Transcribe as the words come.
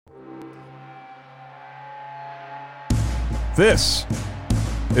This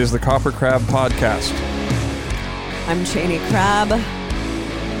is the Copper Crab Podcast. I'm Cheney Crab.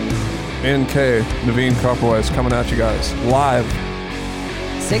 NK, Naveen Copperwise, coming at you guys live.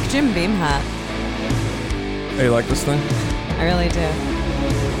 Sick Jim Beam hat. Hey, you like this thing? I really do.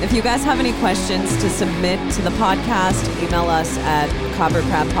 If you guys have any questions to submit to the podcast, email us at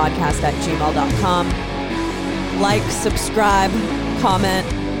coppercrabpodcast@gmail.com. Like, subscribe, comment.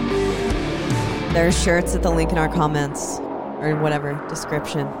 There's shirts at the link in our comments or whatever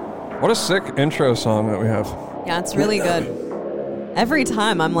description. What a sick intro song that we have. Yeah, it's really good. Every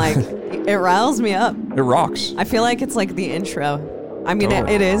time I'm like, it riles me up. It rocks. I feel like it's like the intro. I mean,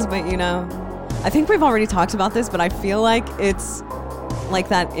 Totally. it is, but you know, I think we've already talked about this, but I feel like it's like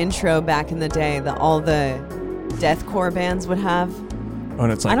that intro back in the day that all the deathcore bands would have. Oh,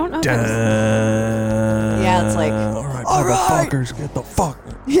 and it's like, I don't know if it's- dun. Yeah, it's like, all right, all right. motherfuckers, get the fuck.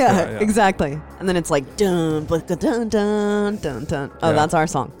 Yeah, Yeah. exactly. And then it's like dun dun dun dun dun dun. Oh, Yeah. that's our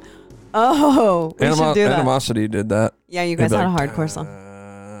song. Oh, we should do that. Animosity did that. Yeah, you guys They'd had be a like, hardcore song. But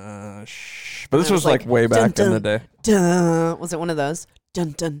this And it was was like like, way back dun, in the dun. day. Dun. Was it one of those?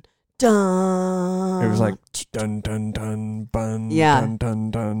 Dun dun dun. It was like dun dun dun bun. Yeah. Dun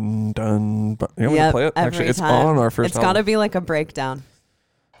dun dun dun. Bun. You want me to Yep, play it? every Actually, it's time. on our first. It's got to be like a breakdown.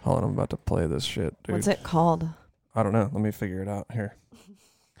 Hold on, I'm about to play this shit, dude. What's it called? I don't know. Let me figure it out here.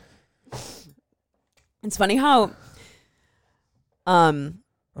 It's funny how, I'm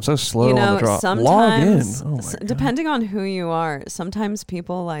so slow you on know, the drop. sometimes, Log in. Oh my God. depending on who you are, sometimes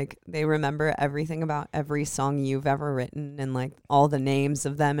people like they remember everything about every song you've ever written and like all the names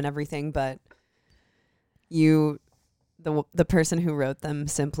of them and everything, but the person who wrote them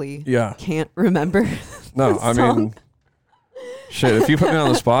simply Yeah. can't remember. No, the I song. mean, shit. If you put me on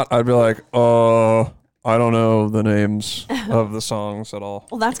the spot, I'd be like, I don't know the names of the songs at all.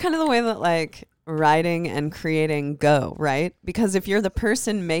 Well, that's kind of the way that like writing and creating go, right? Because if you're the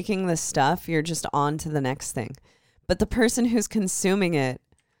person making the stuff, you're just on to the next thing. But the person who's consuming it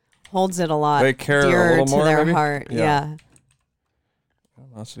holds it a lot They care a dearer little to more, their maybe? heart. Yeah. Yeah.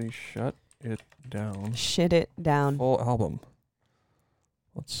 Velocity, shut it down. Shit it down. Full album.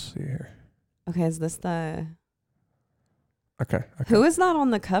 Let's see here. Okay, is this the... Okay. Who is that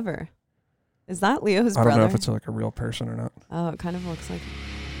on the cover? Is that Leo's I brother? don't know if it's like a real person or not. Oh, it kind of looks like...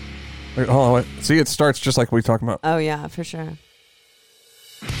 Wait, hold on. Wait. See, it starts just like we talking about. Oh, yeah, for sure.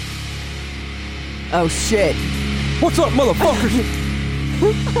 Oh, shit. What's up, motherfuckers?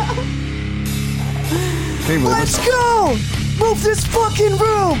 Can you believe Let's this? go! Move this fucking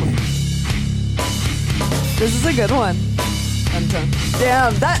room! This is a good one. Dun, dun.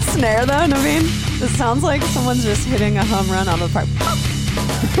 Damn, that snare though, Naveen. This sounds like someone's just hitting a home run on the park.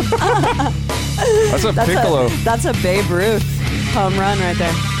 That's a piccolo. That's a Babe Ruth home run right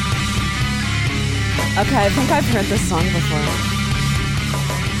there. Okay, I think I've heard this song before.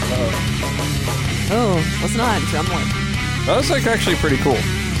 Oh, listen to that drum work. That was like actually pretty cool.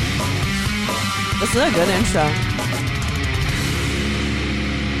 This is a good intro.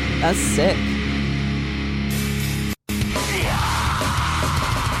 That's sick.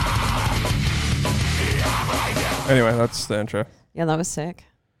 Anyway, that's the intro. Yeah, that was sick.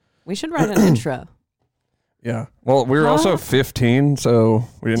 We should write an intro. Yeah. Well, we were Huh? also 15, so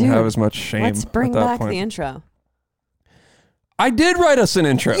we didn't Dude, have as much shame. Let's bring at that back point. the intro. I did write us an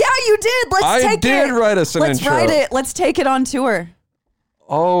intro. Yeah, you did. Let's I take did it. write us an Let's intro. write it. Let's take it on tour.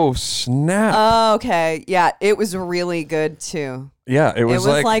 Oh, snap. Oh, okay. Yeah, it was really good too. Yeah, it It was, was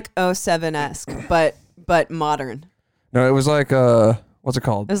like, like 07-esque, but modern. no, it was like what's it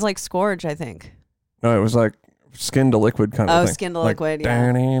called? It was like Scourge, I think. No, it was like Skin to Liquid kind of Oh, thing. Skin to Like, Liquid,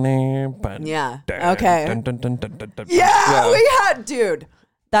 yeah. Yeah. Yeah. Okay. Yeah, we had, dude.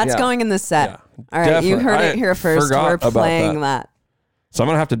 That's Yeah. going in the set. Yeah, All right, you definitely. heard I it here first. forgot We're about playing that. So I'm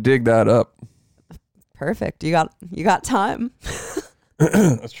gonna have to dig that up. Perfect. You got time.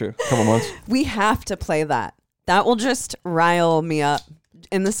 That's true. A couple months. We have to play that. That will just rile me up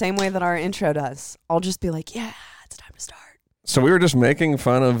in the same way that our intro does. I'll just be like, yeah, it's time to start. So we were just making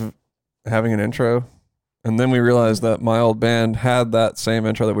fun of having an intro, and then we realized that my old band had that same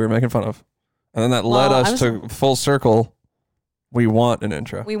intro that we were making fun of, and then that led Well, us to full circle. We want an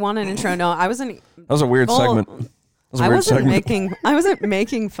intro. We want an intro. No, I wasn't. That was a weird Well, segment. That was a I weird wasn't segment. I wasn't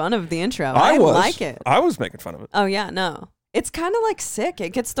making fun of the intro. I was. like it. I was making fun of it. Oh yeah, no. It's kind of like sick. It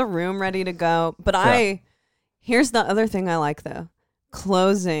gets the room ready to go. But here's the other thing I like though.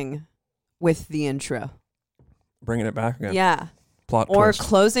 Closing with the intro. Bringing it back again. Yeah. Plot Or twist.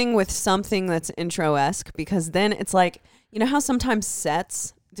 closing with something that's intro-esque, because then it's like, you know how sometimes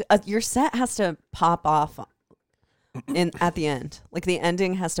sets, your set has to pop off at the end. Like the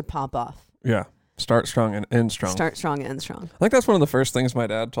ending has to pop off. Yeah. Start strong and end strong. Start strong, end strong. I think that's one of the first things my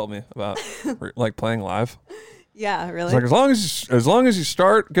dad told me about like playing live. Yeah, really. It's like as long as you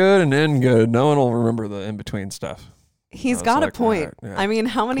start good and end good, no one will remember the in between stuff. He's got a point. Right, yeah, I mean,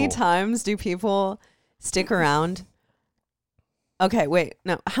 how many cool. times do people stick around? Okay, wait.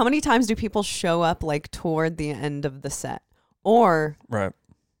 No. How many times do people show up like toward the end of the set? Or Right.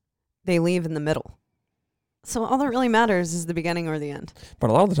 they leave in the middle? So all that really matters is the beginning or the end. But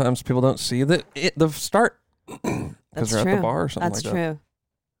a lot of the times people don't see the start because That's they're true. at the bar or something That's like true. that.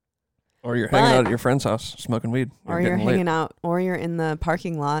 Or you're hanging out at your friend's house smoking weed. Or you're getting late. hanging out. Or you're in the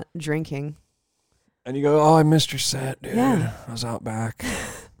parking lot drinking. And you go, oh, I missed your set, dude. Yeah. I was out back.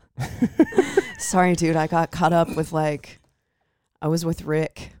 Sorry, dude. I got caught up with I was with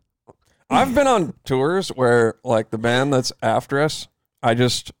Rick. I've been on tours where like the band that's after us, I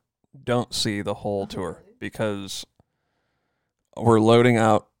just don't see the whole tour because we're loading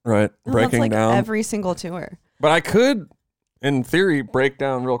out, right? No, Breaking that's like down. every single tour. But I could, in theory, break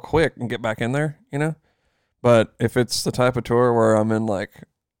down real quick and get back in there, you know? But if it's the type of tour where I'm in like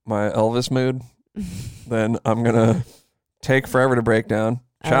my Elvis mood, then I'm going to take forever to break down,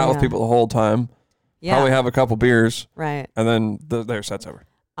 chat with people the whole time, probably have a couple beers, right. and then their set's over.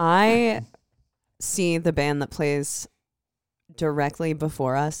 I see the band that plays directly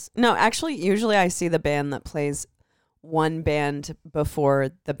before us. No, actually, usually I see the band that plays one band before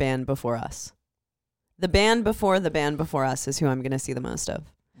the band before us. The band before us is who I'm going to see the most of.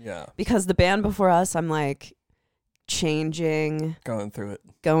 Yeah. Because the band before us, I'm like changing, Going through it.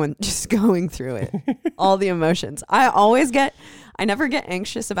 just going through it. All the emotions. I never get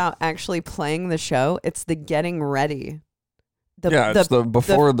anxious about actually playing the show. It's the getting ready. It's the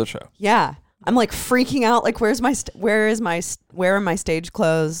before the show. Yeah. I'm like freaking out. Like, where are my stage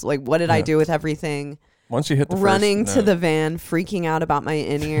clothes? Like, what did I do with everything? Once you hit the running first to note. the van, freaking out about my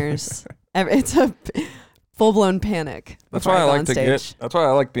in-ears. It's a full-blown panic. That's before why I go like on to stage. that's why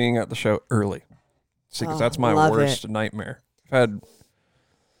I like being at the show early. See, because that's my love worst it. nightmare. I've had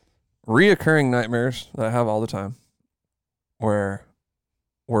reoccurring nightmares that I have all the time, where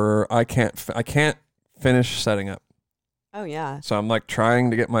I can't finish setting up. Oh yeah. So I'm like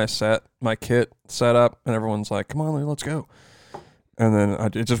trying to get my kit set up, and everyone's like, "Come on, let's go," and then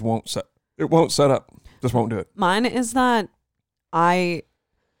it just won't set. It won't set up. Just won't do it. Mine is that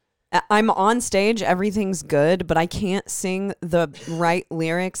I'm on stage, everything's good, but I can't sing the right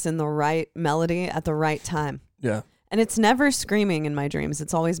lyrics and the right melody at the right time. Yeah. And it's never screaming in my dreams.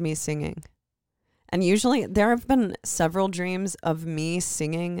 It's always me singing. And usually there have been several dreams of me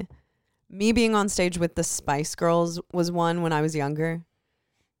singing. Me being on stage with the Spice Girls was one when I was younger.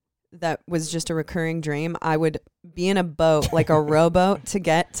 That was just a recurring dream. I would be in a boat, like a rowboat, to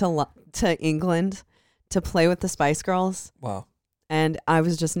get to England to play with the Spice Girls. Wow. And I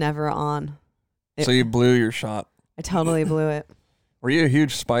was just never on. So you blew your shot. I totally blew it. Were you a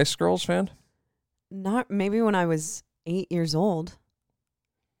huge Spice Girls fan? Maybe when I was 8 years old.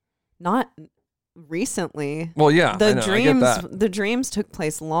 Not recently. Well, yeah. The dreams took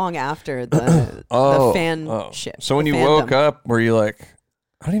place long after the fanship. So when you woke up, were you like,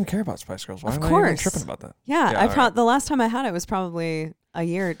 I don't even care about Spice Girls. Why am I even tripping about that? Yeah, the last time I had it was probably a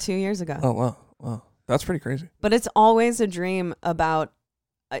year or 2 years ago. Oh, wow. That's pretty crazy. But it's always a dream about,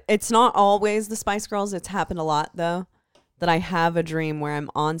 it's not always the Spice Girls. It's happened a lot, though, that I have a dream where I'm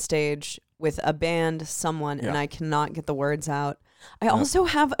on stage with a band, someone, and I cannot get the words out. I also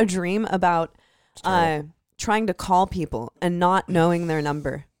have a dream about trying to call people and not knowing their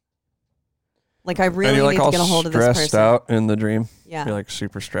number. Like, I really need to get a hold of this person. Stressed out in the dream. Yeah. You're like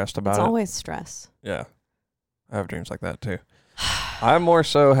super stressed about it. It's always stress. Yeah. I have dreams like that too. I more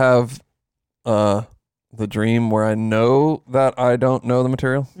so have the dream where I know that I don't know the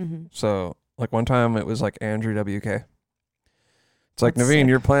material. Mm-hmm. So like one time it was like Andrew WK. It's like, That's Naveen, sick.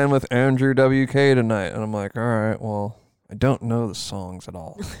 you're playing with Andrew WK tonight. And I'm like, all right, well, I don't know the songs at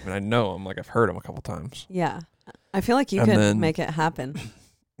all. I mean, I know them. Like I've heard them a couple times. Yeah. I feel like you And could then- make it happen.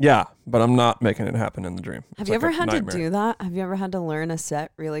 Yeah, but I'm not making it happen in the dream. Have It's you like ever a had nightmare. to do that? Have you ever had to learn a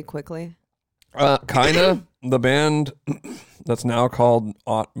set really quickly? Kind of. The band that's now called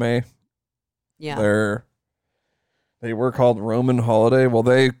Aught May. Yeah. They were called Roman Holiday. Well,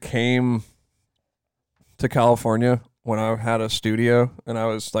 they came to California when I had a studio and I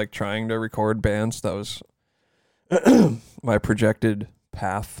was like trying to record bands. That was my projected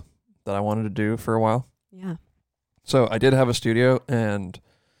path that I wanted to do for a while. Yeah. So I did have a studio and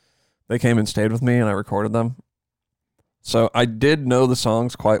they came and stayed with me and I recorded them. So I did know the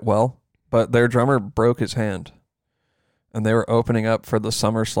songs quite well, but their drummer broke his hand and they were opening up for the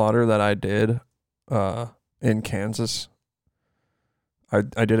Summer Slaughter that I did in Kansas. I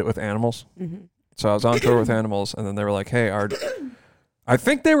did it with Animals. Mm-hmm. So I was on tour with Animals, and then they were like, "Hey, I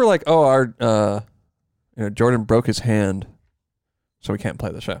think they were like, oh, Jordan broke his hand, so we can't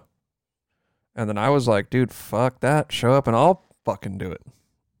play the show." And then I was like, "Dude, fuck that. Show up, and I'll fucking do it."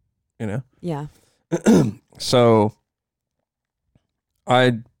 You know? Yeah. So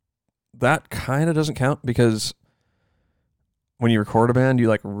that kind of doesn't count because when you record a band, you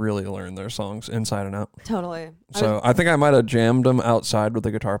like really learn their songs inside and out. Totally. So I think I might have jammed them outside with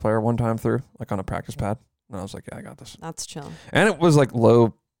the guitar player one time through, like on a practice pad. And I was like, yeah, I got this. That's chill. And it was like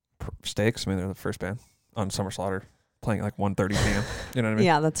low stakes. I mean, they're the first band on Summer Slaughter playing at like 1:30 p.m. You know what I mean?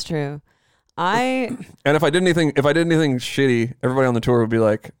 Yeah, that's true. And if I did anything shitty, everybody on the tour would be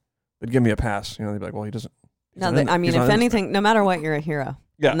like, they'd give me a pass. You know, they'd be like, well, he doesn't. If anything, no matter what, you're a hero.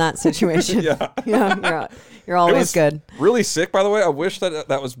 Yeah. In that situation. Yeah. You're always good. Really sick, by the way. I wish that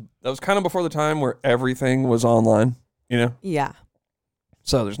was kind of before the time where everything was online, you know? Yeah.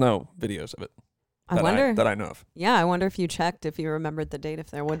 So there's no videos of it. I wonder that I know of. Yeah, I wonder if you checked, if you remembered the date, if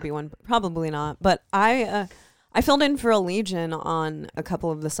there would be one. Probably not. But I filled in for a Legion on a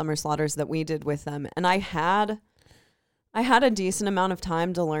couple of the Summer Slaughters that we did with them, and I had a decent amount of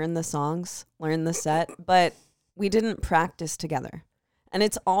time to learn the songs, learn the set, but we didn't practice together. And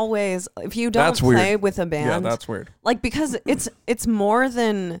it's always, if you don't play with a band. Yeah, that's weird. Like, because it's more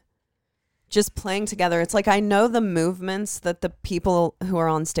than just playing together. It's like I know the movements that the people who are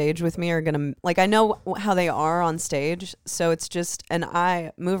on stage with me are going to, like, I know how they are on stage. So it's just, and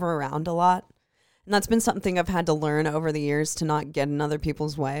I move around a lot. And that's been something I've had to learn over the years, to not get in other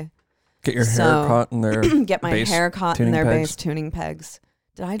people's way. Get your hair caught in their get my hair caught in their bass tuning pegs.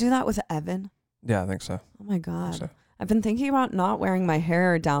 Did I do that with Evan? Yeah, I think so. Oh my God. I've been thinking about not wearing my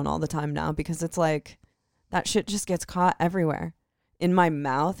hair down all the time now, because it's like that shit just gets caught everywhere. In my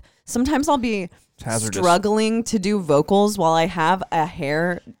mouth. Sometimes I'll be struggling to do vocals while I have a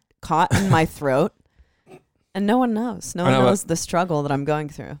hair caught in my throat. And no one knows. No one knows the struggle that I'm going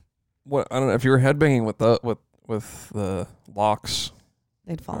through. What, I don't know, if you were headbanging with the locks,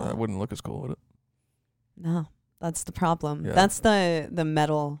 they'd fall out. It wouldn't look as cool, would it? No, that's the problem. Yeah. That's the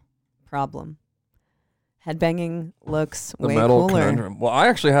metal problem. Headbanging looks the way metal cooler. Conundrum. Well, I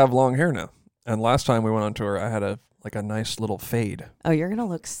actually have long hair now, and last time we went on tour, I had a nice little fade. Oh, you're gonna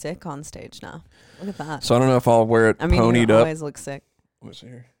look sick on stage now. Look at that. So I don't know if I'll wear it ponied you up. Always look sick. Let me see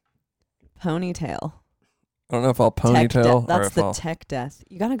here. Ponytail. I don't know if I'll ponytail. That's the tech death.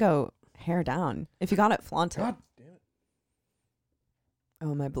 You gotta go hair down. If you got it, flaunt it. God damn it.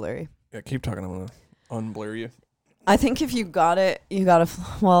 Oh, my blurry. Yeah, keep talking. I'm gonna unblur you. I think if you got it, you gotta.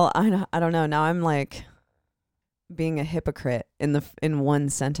 Well, I don't know. Now I'm like being a hypocrite in one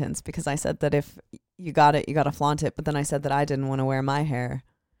sentence, because I said that if you got it, you gotta flaunt it. But then I said that I didn't want to wear my hair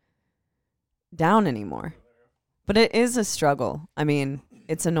down anymore. But it is a struggle. I mean,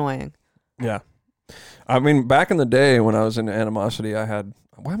 it's annoying. Yeah. I mean, back in the day when I was in Animosity, I had...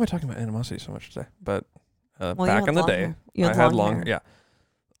 Why am I talking about Animosity so much today? But back in the day, I had long hair. Yeah.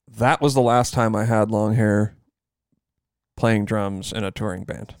 That was the last time I had long hair playing drums in a touring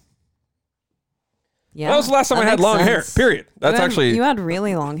band. Yeah. That was the last time I had long hair, period. That's You had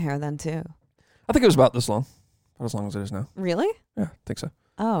really long hair then, too. I think it was about this long. Not as long as it is now. Really? Yeah, I think so.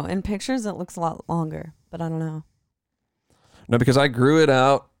 Oh, in pictures it looks a lot longer, but I don't know. No, because I grew it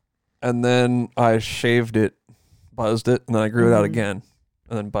out, and then I shaved it, buzzed it, and then I grew it out again,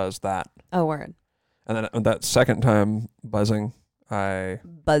 and then buzzed that. Oh, word. And then that second time buzzing, I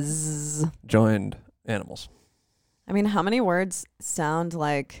joined Animals. I mean, how many words sound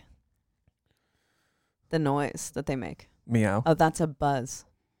like the noise that they make? Meow. Oh, that's a buzz.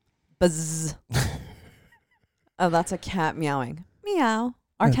 Buzz. Oh, that's a cat meowing. Meow.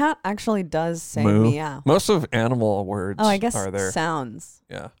 Our cat actually does say meow. Most of animal words I guess are there. Sounds.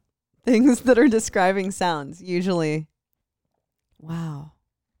 Yeah. Things that are describing sounds, usually. Wow.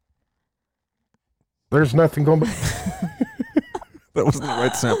 There's nothing going. That wasn't the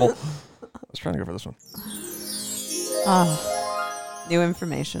right sample. I was trying to go for this one. Oh, new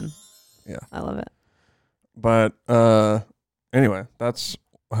information. Yeah. I love it. But anyway, that's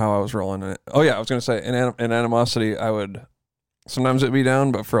how I was rolling in it. Oh yeah, I was gonna say in Animosity, I would sometimes it'd be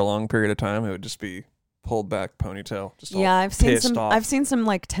down, but for a long period of time, it would just be pulled back ponytail. Just I've seen some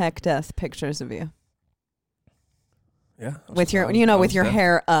like tech death pictures of you. Yeah, with your with your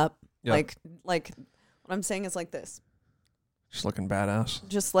hair up, like what I'm saying is like this. Just looking badass.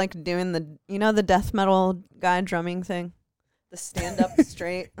 Just like doing the death metal guy drumming thing, the stand up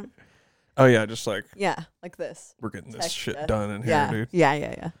straight. Oh yeah, just like like this. We're getting this shit done in here, dude.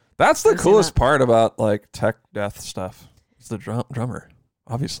 Yeah. That's the coolest part about like tech death stuff. It's the drummer,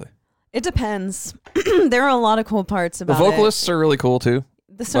 obviously. It depends. There are a lot of cool parts about it. The vocalists are really cool too.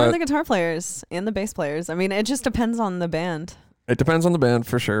 So are the guitar players and the bass players. I mean, it just depends on the band. It depends on the band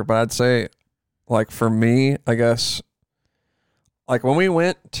for sure, but I'd say, like, for me, I guess, like, when we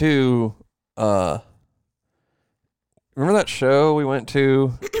went to, remember that show we went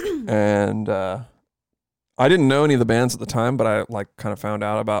to, and I didn't know any of the bands at the time, but I, like, kind of found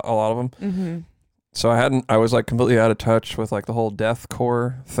out about a lot of them. Mm-hmm. So I was, like, completely out of touch with, like, the whole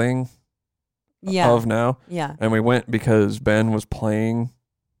deathcore thing of now. Yeah. And we went because Ben was playing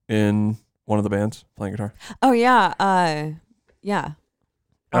in one of the bands, playing guitar. Oh, yeah. Yeah.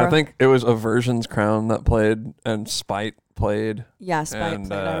 I think it was Aversion's Crown that played, and Spite played. Yeah, Spite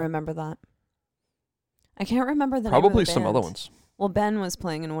played. I remember that. I can't remember the name of probably the some band. other ones. Well, Ben was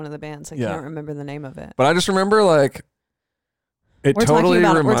playing in one of the bands. I can't remember the name of it. But I just remember, like, we're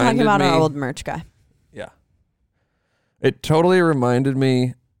talking about our old merch guy. Yeah. It totally reminded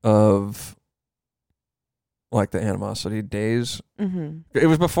me of, like, the Animosity days. Mm-hmm. It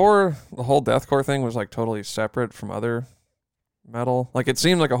was before the whole deathcore thing was, like, totally separate from other metal. Like, it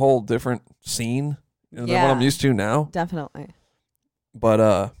seemed like a whole different scene than what I'm used to now. Definitely.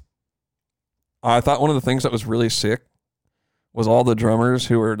 But I thought one of the things that was really sick was all the drummers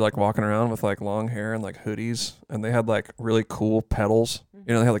who were, like, walking around with, like, long hair and, like, hoodies, and they had, like, really cool pedals.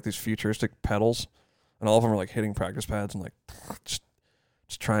 You know, they had, like, these futuristic pedals, and all of them were, like, hitting practice pads and, like, just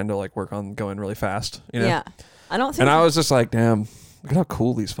trying to, like, work on going really fast, you know? Yeah. I don't think... And I was just like, damn, look at how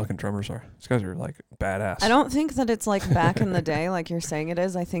cool these fucking drummers are. These guys are, like, badass. I don't think that it's, like, back in the day, like you're saying it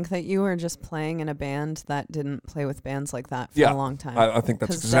is. I think that you were just playing in a band that didn't play with bands like that for a long time. I think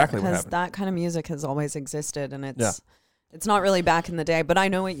that's exactly what happened. Because that kind of music has always existed, and it's not really back in the day, but I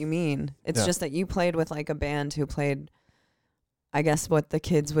know what you mean. It's just that you played with, like, a band who played, I guess, what the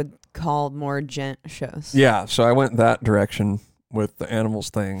kids would call more gent shows. Yeah, so I went that direction with the Animals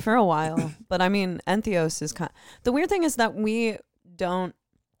thing. For a while. But, I mean, Entheos is the weird thing is that we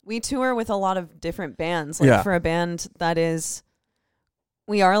tour with a lot of different bands. Like, for a band that is...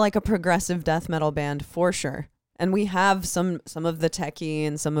 We are, like, a progressive death metal band, for sure. And we have some of the techie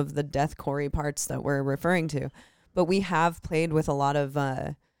and some of the deathcore parts that we're referring to. But we have played with a lot of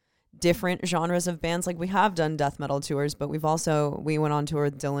different genres of bands. Like, we have done death metal tours, but we went on tour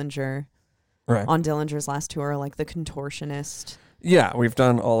with Dillinger. Right. On Dillinger's last tour, like The Contortionist. Yeah, we've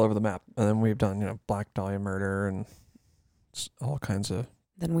done all over the map. And then we've done, you know, Black Dahlia Murder and all kinds of...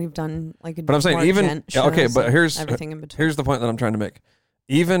 Then we've done, like, but I'm saying even... Okay, but here's everything in between. Here's the point that I'm trying to make.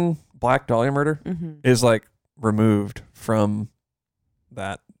 Even Black Dahlia Murder is, like, removed from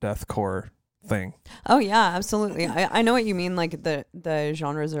that deathcore thing. Oh yeah, absolutely. I know what you mean. Like, the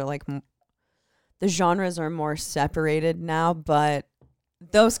genres are, like, the genres are more separated now, but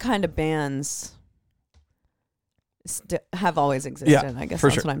those kind of bands have always existed. Yeah, I guess for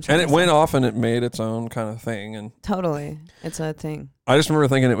that's sure. what I'm trying to say. And it went off and it made its own kind of thing. And totally, it's a thing. I just remember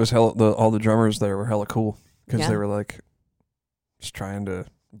thinking it was all the drummers there were hella cool because they were, like, just trying to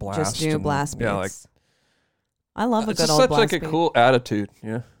blast. Just do blast beats. Yeah, like, I love a good it's old such, blast like, beat. a cool attitude.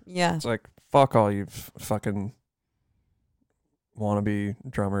 Yeah. Yeah. It's like, fuck all you fucking wannabe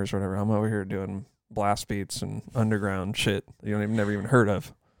drummers or whatever. I'm over here doing blast beats and underground shit you don't never even heard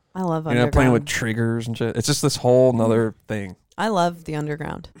of. I love underground. underground. You know, playing with triggers and shit. It's just this whole nother thing. I love the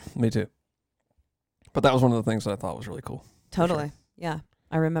underground. Me too. But that was one of the things that I thought was really cool. Totally. Sure. Yeah.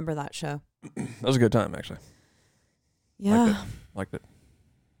 I remember that show. That was a good time, actually. Yeah. Liked it.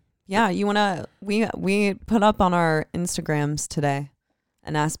 Yeah. You want to, we put up on our Instagrams today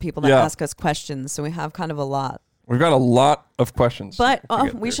and asked people to ask us questions. So we have kind of a lot. We've got a lot of questions. But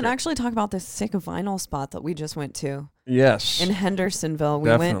we should actually talk about this sick vinyl spot that we just went to. Yes. In Hendersonville.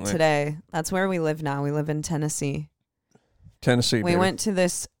 We went today. That's where we live now. We live in Tennessee. We went to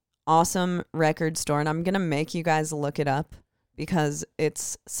this awesome record store, and I'm going to make you guys look it up because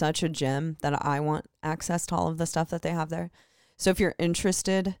it's such a gem that I want access to all of the stuff that they have there. So if you're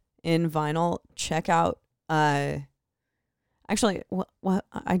interested in vinyl, check out actually what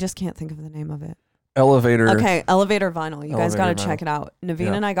I just can't think of the name of it. Elevator. Okay, Elevator Vinyl. You guys got to check it out.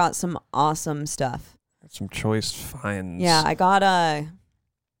 Naveen and I got some awesome stuff. Some choice finds. Yeah, I got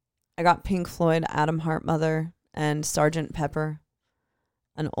Pink Floyd, Adam Hart Mother, and Sgt. Pepper,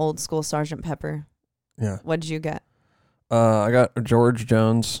 an old school Sgt. Pepper. Yeah. What did you get? I got George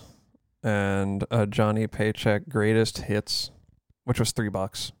Jones and Johnny Paycheck Greatest Hits, which was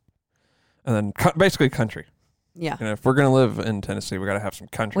 $3, and then basically country. Yeah. And if we're gonna live in Tennessee, we gotta have some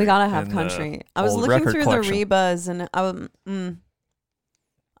country. We gotta have country. I was looking through the Rebas, and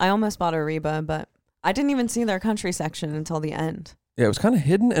I almost bought a Reba, but I didn't even see their country section until the end. Yeah, it was kind of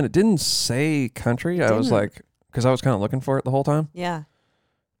hidden, and it didn't say country. I was like, because I was kind of looking for it the whole time. Yeah.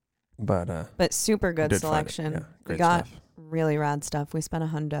 But super good selection. Yeah, we got stuff. really rad stuff. We spent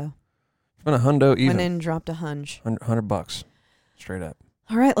 $100. Spent $100 even. Went in, dropped a hunch. $100 straight up.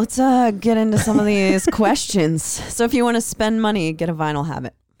 All right, let's get into some of these questions. So if you want to spend money, get a vinyl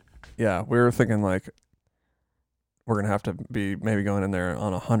habit. Yeah, we were thinking like we're gonna have to be maybe going in there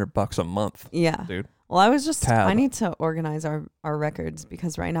on $100 a month. Yeah, dude. Well, I was just Tab. I need to organize our records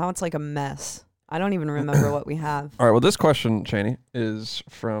because right now it's like a mess. I don't even remember what we have. All right. Well, this question, Cheney, is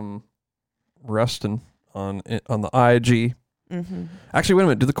from Rustin on the IG. Mm-hmm. Actually, wait a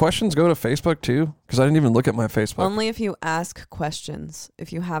minute. Do the questions go to Facebook too? Because I didn't even look at my Facebook. Only if you ask questions,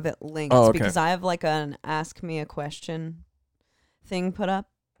 if you have it linked. Oh, okay. Because I have like an ask me a question thing put up.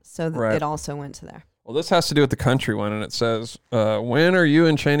 So Right. it also went to there. Well, this has to do with the country one, and it says, when are you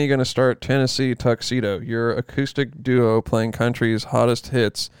and Cheney going to start Tennessee Tuxedo, your acoustic duo playing country's hottest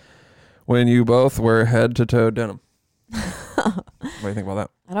hits when you both wear head-to-toe denim? What do you think about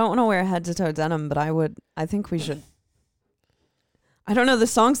that? I don't want to wear head-to-toe denim, but I think we should. I don't know. The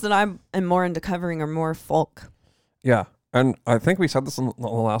songs that I am more into covering are more folk. Yeah. And I think we said this on the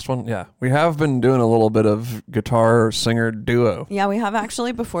last one. Yeah. We have been doing a little bit of guitar singer duo. Yeah, we have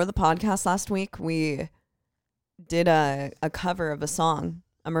actually. Before the podcast last week, we did a cover of a song,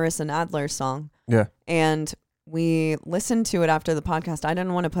 a Marissa Nadler song. Yeah. And we listened to it after the podcast. I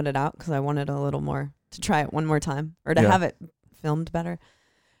didn't want to put it out because I wanted a little more to try it one more time or to have it filmed better.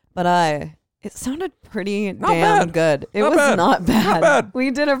 But it sounded pretty Not damn bad. good. It Not was bad. not bad. Not bad.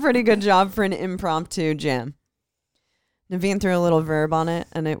 We did a pretty good job for an impromptu jam. Naveen threw a little verb on it,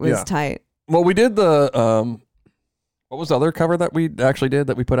 and it was tight. Well, we did the, what was the other cover that we actually did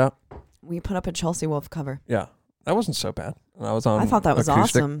that we put out? We put up a Chelsea Wolf cover. Yeah. That wasn't so bad. I was on I thought that was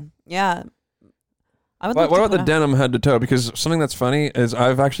acoustic. awesome. Yeah. I would. What about the denim head to toe? Because something that's funny is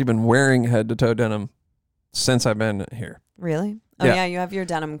I've actually been wearing head to toe denim since I've been here. Really? Oh Yeah. yeah, you have your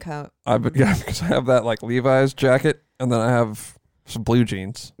denim coat. Because I have that like Levi's jacket, and then I have some blue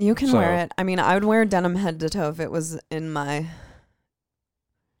jeans. You can So- wear it. I mean, I would wear denim head to toe if it was in my.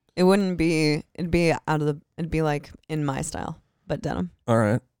 It wouldn't be. It'd be out of the. It'd be like in my style, but denim. All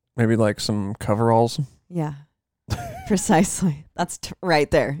right, maybe like some coveralls. Yeah. Precisely. That's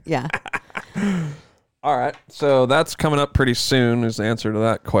right there. Yeah. All right, so that's coming up pretty soon. Is the answer to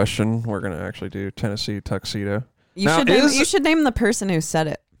that question? We're gonna actually do Tennessee Tuxedo. You Now, should. You should name the person who said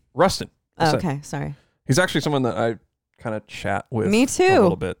it. Rustin. Oh, okay. Sorry. He's actually someone that I kind of chat with. Me A too.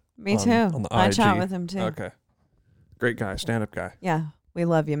 little bit. Me on- too. on the I chat IG. with him too. Okay. Great guy, stand-up guy. Yeah. We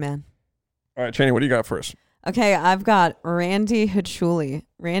love you, man. All right, Cheney, what do you got for us? Okay, I've got Randy Hachuli.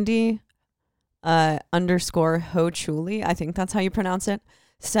 Randy _ Hochuli, I think that's how you pronounce it,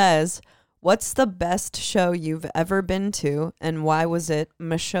 says, what's the best show you've ever been to and why was it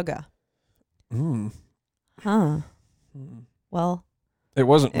Meshuggah? Huh. Well, It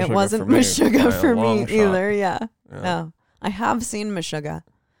wasn't it Meshuggah wasn't for me. Meshuggah by a for me long shot. either. Yeah. Yeah. No. I have seen Meshuggah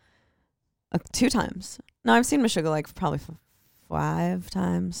 2 times. No, I've seen Meshuggah like probably 5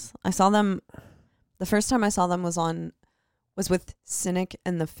 times. I saw them. The first time I saw them was with Cynic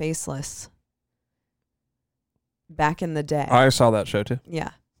and the Faceless. Back in the day. I saw that show too. Yeah.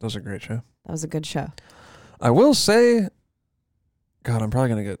 That was a great show. That was a good show. I will say, God, I'm probably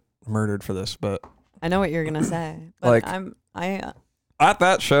gonna get murdered for this, but I know what you're gonna say. But Like- at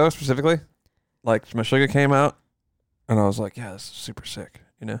that show specifically, like Meshuggah came out, and I was like, yeah, this is super sick,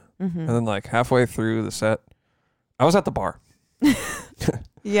 you know. mhm. And then like halfway through the set, I was at the bar. Yeah.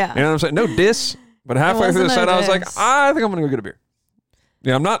 You know what I'm saying? No diss, but halfway through the wasn't set, a I was like, diss. I think I'm gonna go get a beer.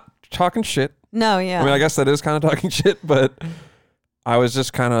 Yeah, I'm not talking shit. No, yeah. I mean, I guess that is kind of talking shit, but I was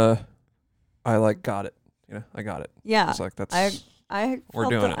just kind of, I like got it. You know, I got it. yeah. It's like that's. We're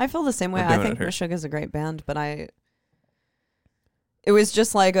doing it. I feel the same way. We're I doing think it here. Meshuggah's a great band, but it was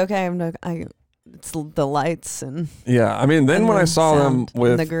just like, okay, it's the lights and Yeah, I mean, then and when I the saw them sound and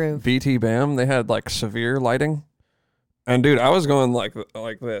with the groove. VT Bam, they had like severe lighting, and dude, I was going like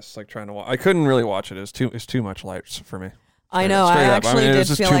this, like trying to watch. I couldn't really watch it. It's too much lights for me. I know. I straight up. I actually mean, it was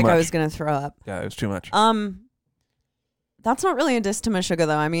did just feel too like I much. was gonna throw up. Yeah, it was too much. That's not really a diss to Meshuggah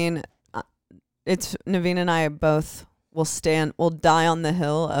though. I mean, it's Naveen and I both will die on the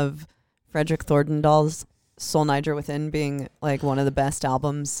hill of Frederick Thorndahl's Soul Niger Within being like one of the best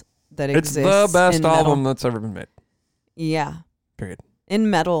albums that It's exists. the best in metal. album that's ever been made. Yeah. Period. In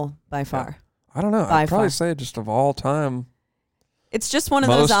metal by far. I don't know. By I'd probably far. say just of all time. It's just one of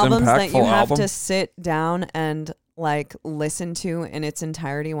those Most albums that you impactful have album? to sit down and like listen to in its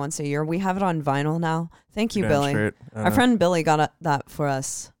entirety once a year. We have it on vinyl now. Thank you, Damn Billy. straight. I Our know. friend Billy got that for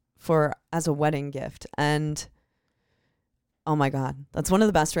us as a wedding gift, and oh my god, that's one of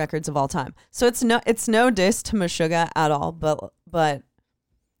the best records of all time. So it's no diss to Meshuggah at all, but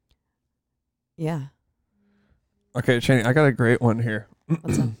yeah, Okay, Cheney, I got a great one here.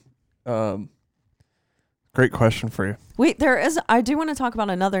 What's up? Great question for you. Wait, I do want to talk about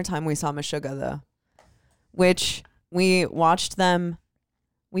another time we saw Meshuggah though, which we watched them.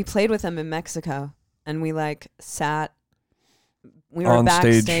 We played with them in Mexico, and we like sat. We were On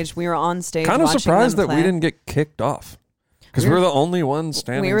backstage. stage. We were on stage. Kind of watching surprised them that we play. didn't get kicked off because we were the only ones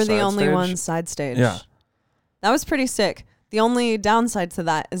standing. We were the side only stage. ones side stage. Yeah. That was pretty sick. The only downside to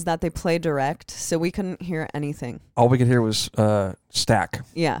that is that they play direct, so we couldn't hear anything. All we could hear was stack.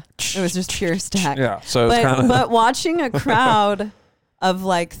 Yeah, it was just pure stack. Yeah, so it's kind of. But watching a crowd of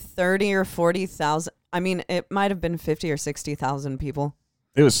like 30 or 40,000, I mean, it might have been 50 or 60,000 people.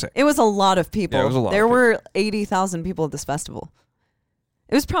 It was sick. It was a lot of people. Yeah, it was a lot there of were 80,000 people at this festival.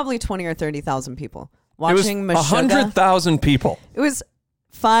 It was probably 20 or 30,000 people It was watching Meshuggah. 100,000 people. It was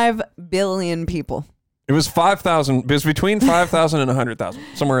 5 billion people. It was 5,000. It was between 5,000 and 100,000.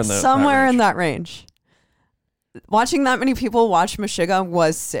 Somewhere in that range. Watching that many people watch Meshuggah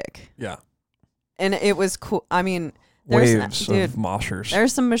was sick. Yeah. And it was cool. I mean, Waves of moshers.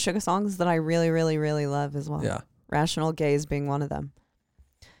 There's some Meshuggah songs that I really, really, really love as well. Yeah. Rational Gaze being one of them.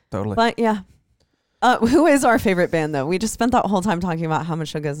 Totally. But yeah. Who is our favorite band though? We just spent that whole time talking about how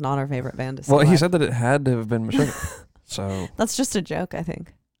Meshuggah is not our favorite band. Well, he said that it had to have been Meshuggah. So. That's just a joke, I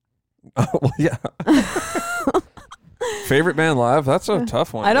think. Well, yeah. Favorite band live? That's a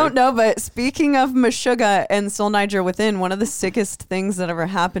tough one. I don't know, but speaking of Meshuggah and Soul Niger Within, one of the sickest things that ever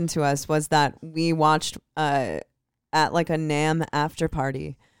happened to us was that we watched at like a NAMM after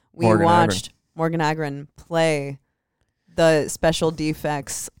party. We watched Morgan Agron play the Special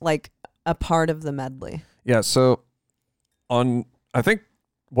Defects, like a part of the medley. Yeah, so I think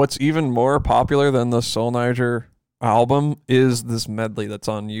what's even more popular than the Soul Niger album is this medley that's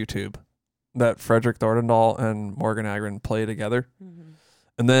on YouTube that Frederick Thorndahl and Morgan Agron play together. Mm-hmm.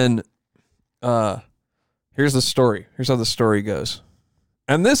 And then here's the story. Here's how the story goes.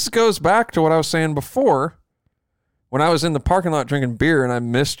 And this goes back to what I was saying before when I was in the parking lot drinking beer and I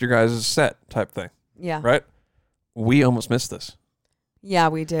missed your guys' set type thing. Yeah. Right? We almost missed this. Yeah,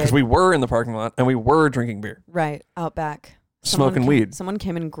 we did. Because we were in the parking lot and we were drinking beer. Right, out back. Smoking weed. Someone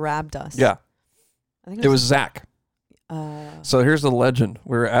came and grabbed us. Yeah. I think it was Zach. Uh, So here's the legend.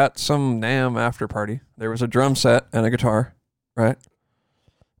 We were at some NAMM after party. There was a drum set and a guitar, right?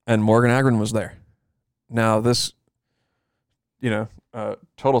 And Morgan Agron was there. Now this,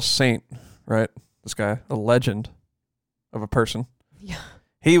 total saint, right? This guy, a legend of a person. Yeah.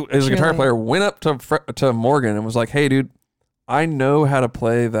 He, as a guitar player, went up to Morgan and was like, "Hey, dude, I know how to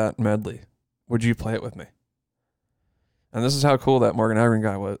play that medley. Would you play it with me?" And this is how cool that Morgan Agron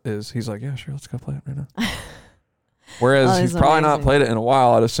guy is. He's like, "Yeah, sure, let's go play it right now." Whereas he's probably not played it in a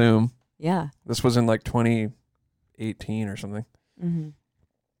while, I'd assume. Yeah. This was in like 2018 or something. Mm-hmm.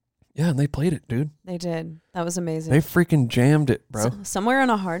 Yeah, and they played it, dude. They did. That was amazing. They freaking jammed it, bro. Somewhere on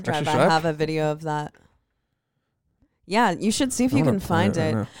a hard drive, Actually, I have a video of that. Yeah, you should see if you can find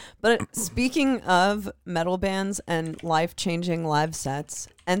it. Right, but speaking of metal bands and life-changing live sets,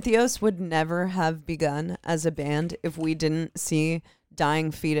 Entheos would never have begun as a band if we didn't see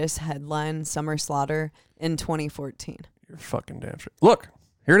Dying Fetus headline Summer Slaughter in 2014. You're fucking damn straight. Look,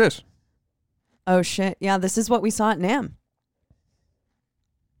 here it is. Oh, shit. Yeah, this is what we saw at NAMM.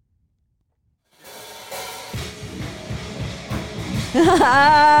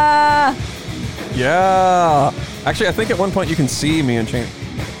 Yeah. Actually, I think at one point you can see me and Cheney.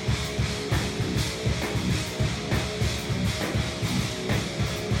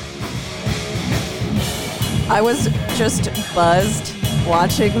 I was just buzzed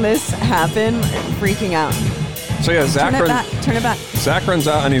watching this happen, freaking out. So yeah, Zach Turn it back. Zach runs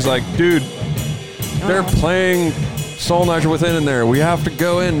out and he's like, "Dude, they're playing Soul Niger Within in there. We have to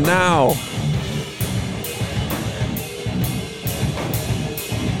go in now."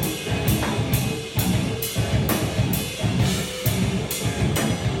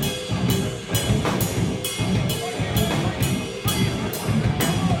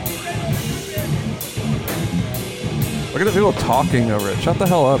 Look at the people talking over it. Shut the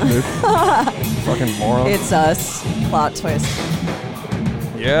hell up, dude. Fucking moron. It's us. Plot twist.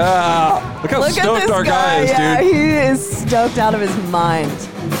 Yeah. Look how Look at stoked this our guy is, yeah, dude. He is stoked out of his mind.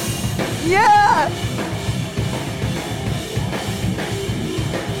 Yeah.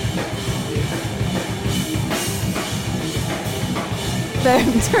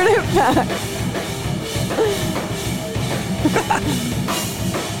 Then turn it back.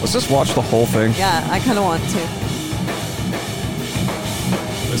 Let's just watch the whole thing. Yeah, I kind of want to.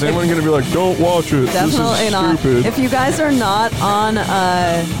 Is anyone going to be like, "Don't watch it. Definitely this is not. stupid." If you guys are not on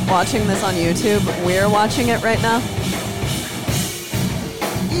watching this on YouTube, we're watching it right now.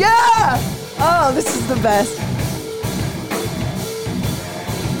 Yeah! Oh, this is the best.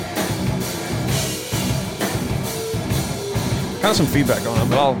 Kind of some feedback going on,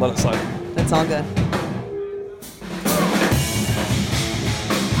 but I'll let it slide. That's all good.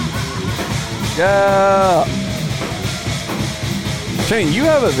 Yeah. Shane, you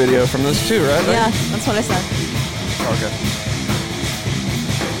have a video from this too, right? Yeah, that's what I said. Okay.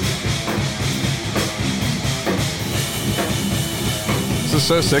 This is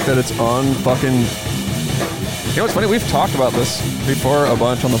so sick that it's on fucking... You know what's funny? We've talked about this before a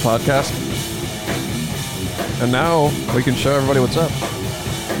bunch on the podcast. And now we can show everybody what's up.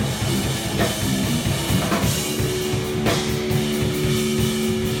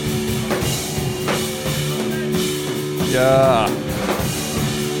 Yeah.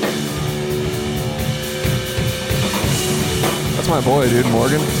 That's my boy, dude,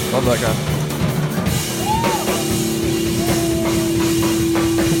 Morgan. Love that guy.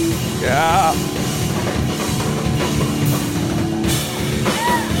 Yeah.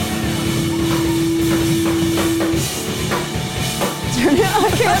 Turn it. I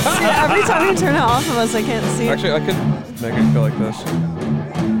can't see it. Every time you turn it off of us, I can't see it. Actually, I could make it go like this.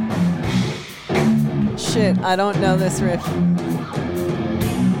 Shit, I don't know this riff.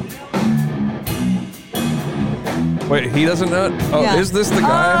 Wait, he doesn't know it? Oh, Yeah. is this the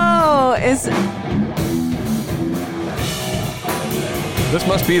guy? Oh, is This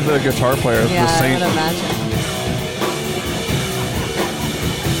must be the guitar player, yeah, the I Saint. would imagine.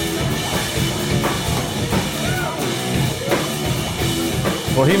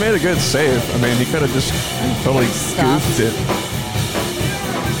 Well, he made a good save. I mean, he could have just totally Stopped. goofed it.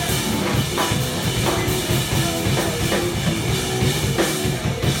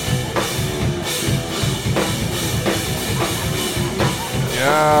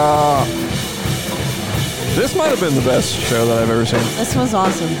 Yeah. This might have been the best show that I've ever seen. This was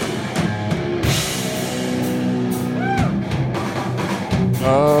awesome.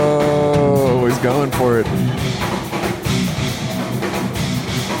 Oh, he's going for it.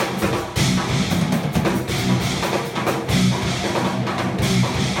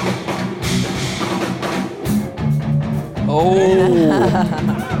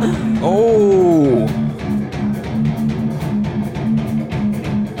 Oh. Oh.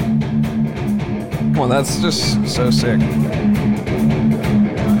 Come on, that's just so sick.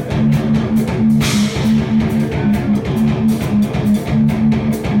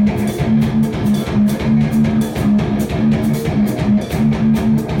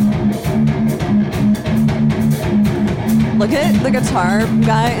 Look at the guitar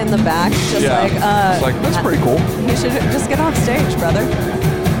guy in the back, just Yeah. like, It's like, that's pretty cool. You should just get off stage, brother.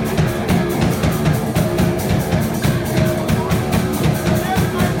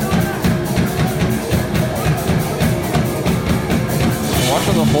 I'm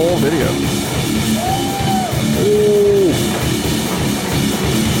watching the whole video. Ooh.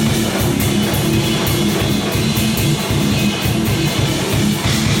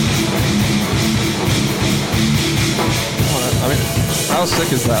 I mean, how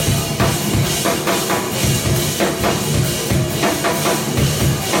sick is that?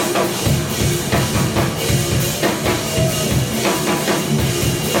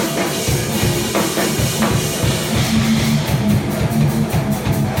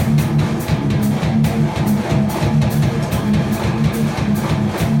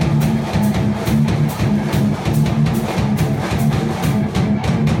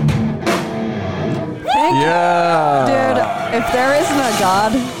 Yeah. Dude, if there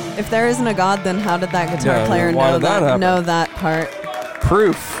isn't a God, then how did that guitar Yeah, player why know did that happen? know that part?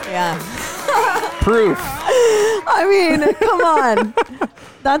 Proof. Yeah. Proof. I mean, come on.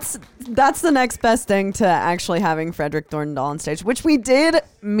 That's the next best thing to actually having Frederick Thorndahl on stage, which we did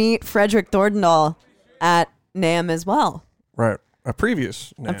meet Frederick Thorndahl at NAMM as well. Right. A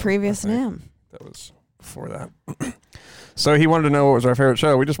previous NAMM. A previous I think. NAMM. That was before that. So he wanted to know what was our favorite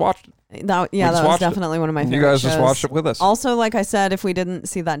show. We just watched it. That was definitely one of my favorite You guys shows. just watched it with us. Also, like I said, if we didn't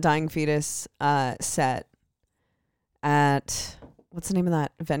see that Dying Fetus set at, what's the name of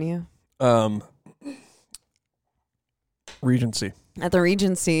that venue? Regency. At the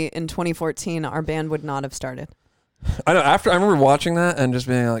Regency in 2014, our band would not have started. I know. After I remember watching that and just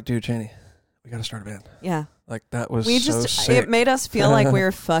being like, dude, Cheney, we got to start a band. Yeah. Like that was We so just, sick. it made us feel like we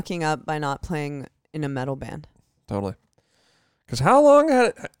were fucking up by not playing in a metal band. Totally. Because how long had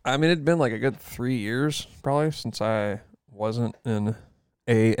it? I mean, it'd been like a good 3 years probably since I wasn't in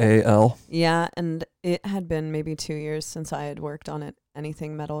AAL. Yeah, and it had been maybe 2 years since I had worked on it,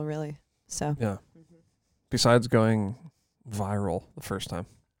 anything metal really. So. Yeah. Besides going viral the first time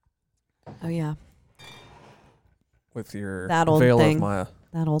Oh yeah, with your that old Veil thing. of Maya.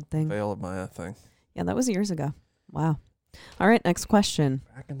 That old thing. Veil of Maya thing. Yeah, that was years ago. Wow. All right, next question.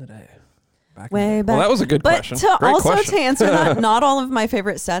 Back in the day. Back Way in the day. back. Well, that was a good But question. to Great also question. to answer that, not all of my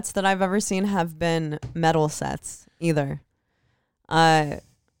favorite sets that I've ever seen have been metal sets either. God,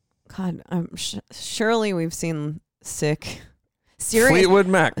 surely we've seen sick, serious, Fleetwood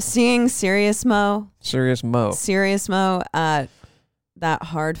Mac. seeing Serious Mo at that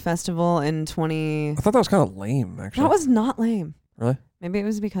Hard Festival in 20. I thought that was kind of lame, actually. That was not lame. Really? Maybe it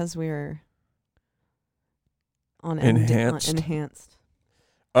was because we were on Enhanced. enhanced.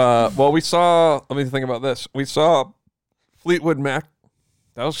 Well, we saw. Let me think about this. We saw Fleetwood Mac.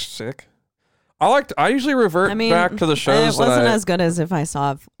 That was sick. I usually revert back to the shows. It wasn't as good as if I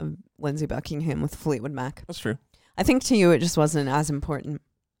saw Lindsey Buckingham with Fleetwood Mac. That's true. I think to you it just wasn't as important.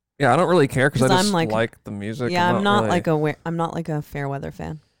 Yeah, I don't really care because I just I'm like the music. Yeah, I'm not really, I'm not like a Fairweather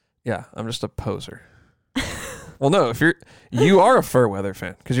fan. Yeah, I'm just a poser. Well, no, if you are a Fairweather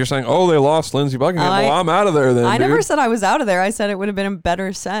fan because you're saying, oh, they lost Lindsey Buckingham. Well, I'm out of there then. I dude. never said I was out of there. I said it would have been a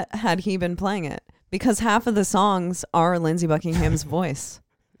better set had he been playing it because half of the songs are Lindsey Buckingham's voice.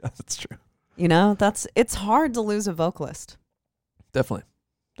 Yeah, that's true. You know, it's hard to lose a vocalist. Definitely.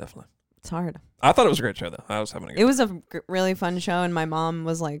 It's hard. I thought it was a great show though. I was having a good. It was a really fun show, and my mom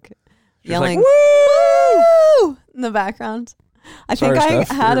was like She was like, yelling "Woo!" in the background. I Sorry, think I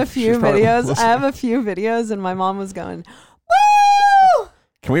Steph. had a She's few probably videos. I listening. have a few videos, and my mom was going, "Woo!"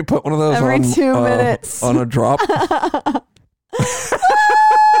 Can we put one of those Every on 2 minutes. on a drop?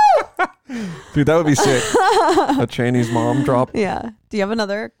 Dude, that would be sick. A Chinese mom drop. Yeah. Do you have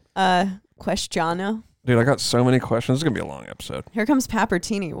another question? Dude, I got so many questions. It's gonna be a long episode. Here comes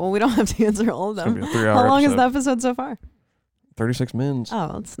Papertini. Well, we don't have to answer all of It's gonna them. be a 3-hour How long episode. is the episode so far? 36 mins.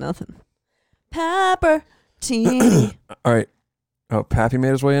 Oh, it's nothing. Papertini. All right. Oh, Pappy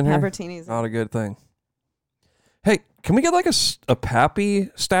made his way in here. Papertini's. Not a good thing. Hey, can we get like a Pappy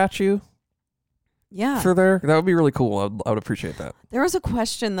statue Yeah. for there? That would be really cool. I would appreciate that. There was a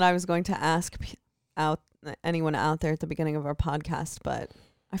question that I was going to ask anyone out there at the beginning of our podcast, but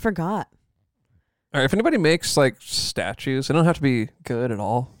I forgot. All right. If anybody makes like statues, they don't have to be good at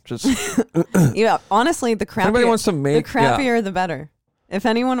all. Just Yeah, honestly, the if anybody crappier, wants to the make, crappier the better. If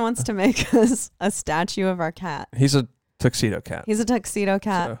anyone wants to make us a statue of our cat, he's a tuxedo cat. he's a tuxedo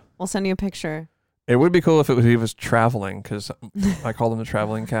cat. So We'll send you a picture it would be cool if he was traveling because I called him the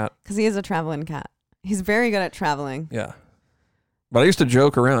traveling cat. because he is a traveling cat. He's very good at traveling. Yeah. But I used to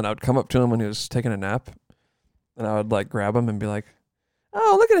joke around. I would come up to him when he was taking a nap and I would like grab him and be like,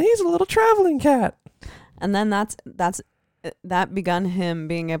 oh, look at him. He's a little traveling cat. And then that begun him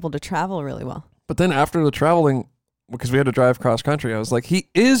being able to travel really well. But then after the traveling, because we had to drive cross country, I was like, he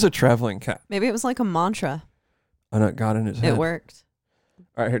is a traveling cat. Maybe it was like a mantra. And it got in his head. It worked.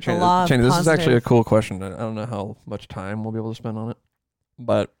 All right, here, The law of Cheney, this is actually a positive. cool question. I don't know how much time we'll be able to spend on it.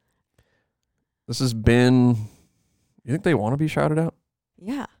 But this has been, you think they want to be shouted out?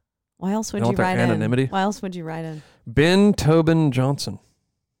 Yeah. Why else would They you want their write anonymity? in? Why else would you write in? Ben Tobin Johnson,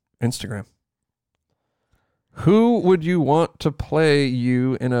 Instagram. Who would you want to play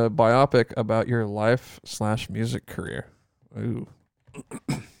you in a biopic about your life/music career? Ooh.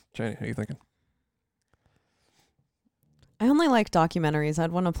 Jenny, how you thinking? I only like documentaries.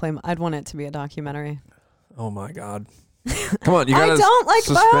 I'd want it to be a documentary. Oh my God. Come on, you gotta I don't like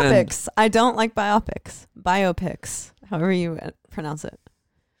suspend. biopics. I don't like biopics. Biopics, however you pronounce it.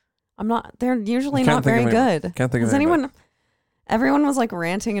 They're usually I can't not think very of any- good. Can't think Does of anybody. everyone was like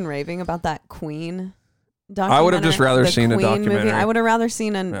ranting and raving about that Queen documentary? I would have just rather the seen a Queen documentary. Movie. I would have rather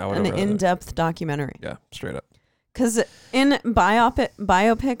seen an Yeah, I would've rather- in-depth documentary. Yeah, straight up. Because in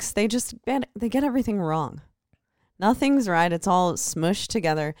biopics, they get everything wrong. Nothing's right. It's all smushed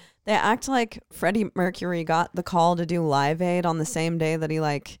together. They act like Freddie Mercury got the call to do Live Aid on the same day that he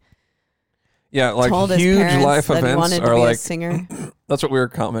Yeah, like told his huge parents life that he events wanted to are be a like, singer. that's what we were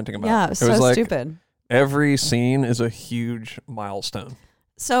commenting about. Yeah, it was it was so like stupid. every scene is a huge milestone.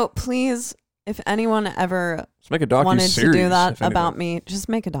 So please, if anyone ever Let's make a docu-series. wanted to do that if anyone- about me, just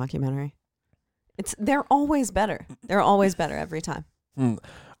make a documentary. They're always better. They're always better every time.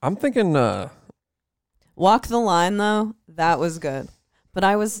 I'm thinking Walk the Line, though, that was good. But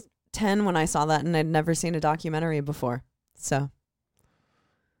I was 10 when I saw that, and I'd never seen a documentary before. So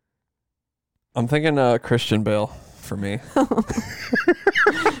I'm thinking Christian Bale for me.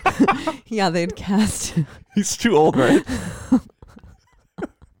 yeah, they'd cast He's too old, right?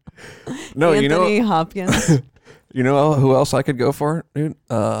 No, Anthony Hopkins. you know who else I could go for, dude?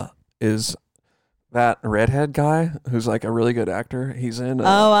 Is that redhead guy who's like a really good actor? He's in.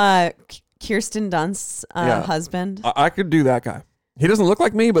 Kirsten Dunst's Yeah. husband. I could do that guy. He doesn't look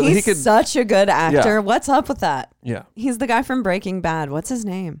like me, but He's he could. such a good actor. Yeah. What's up with that? Yeah. He's the guy from Breaking Bad. What's his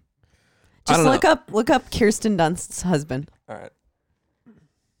name? I Just don't know. look up Kirsten Dunst's husband. All right.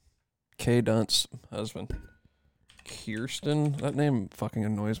 Kay Dunt's husband. Kirsten? That name fucking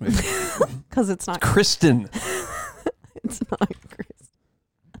annoys me. Because it's not Kristen. It's not Chris.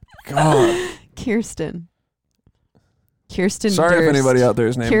 God. Kirsten Sorry Durst. if anybody out there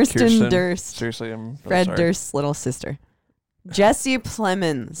is named Kirsten Durst. Seriously, I'm really Fred sorry. Durst's little sister. Jesse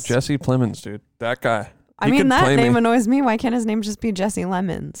Plemons. Jesse Plemons, dude. That guy. I He mean, could that play name me. annoys me. Why can't his name just be Jesse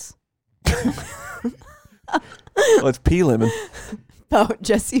Lemons? Well, it's P Lemon. Oh,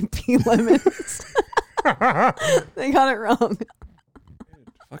 Jesse P. Lemons. They got it wrong.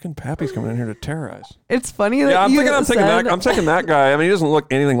 Fucking Pappy's coming in here to terrorize. It's funny that Yeah, I'm you thinking I'm taking said, that. I'm taking that guy. I mean, he doesn't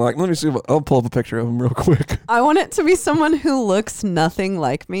look anything like. Let me see. I'll pull up a picture of him real quick. I want it to be someone who looks nothing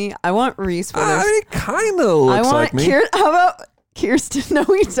like me. I want Reese Witherspoon. I mean, he kind of looks like me. How about Kirsten? No,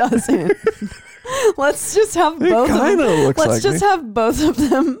 he doesn't. Let's just have both. Kinda looks Let's like just me. have both of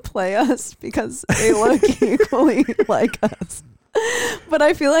them play us because they look equally like us. But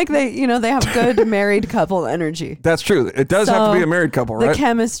I feel like they have good married couple energy. That's true. It does have to So, be a married couple, The right?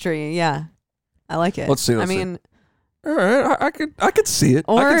 chemistry, yeah, I like it. Let's see, I let's see. mean, All right, I could see it.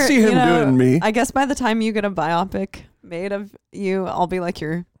 or I could see him doing me. I guess by the time you get a biopic made of you, I'll be like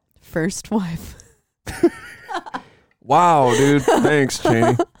your first wife. Wow, dude. Thanks,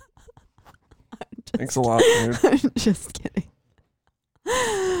 Cheney. Thanks a lot, dude. I'm just kidding.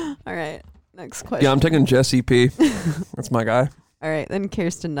 All right, next question. Yeah, I'm taking Jesse P. That's my guy. All right, then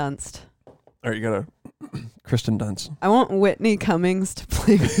Kirsten Dunst. All right, you got a Kristen Dunst. I want Whitney Cummings to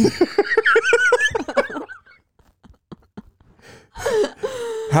play me.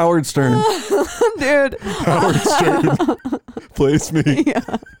 Howard Stern. Dude. Howard Stern plays me.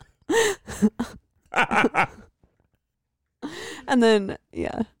 Yeah. And then,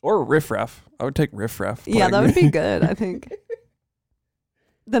 yeah. Or Riff Raff. I would take Riff Raff. Yeah, playing that would me. be good, I think.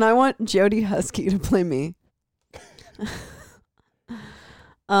 Then I want Jodie Husky to play me.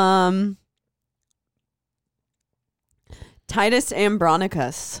 Titus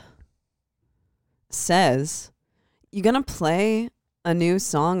Ambronicus says, you gonna play a new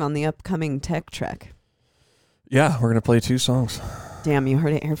song on the upcoming Tech Trek? Yeah, we're gonna play 2 songs. Damn, you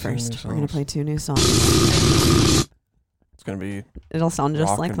heard it here 2 new first. We're gonna songs. play 2 new songs. It's gonna be It'll sound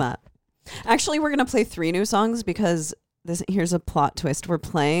just like Rockin'. that. Actually, we're gonna play 3 new songs because here's a plot twist. We're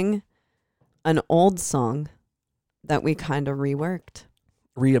playing an old song that we kind of reworked.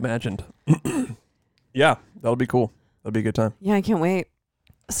 reimagined. Yeah, that'll be cool. That'll be a good time. Yeah, I can't wait.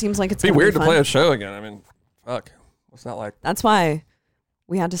 Seems like it's It'd be gonna weird to fun. play a show again. I mean, fuck. What's that like? That's why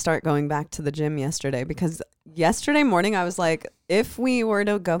we had to start going back to the gym yesterday, because yesterday morning I was like, if we were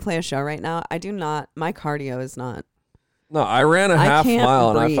to go play a show right now, my cardio is not. No, I ran a I half can't mile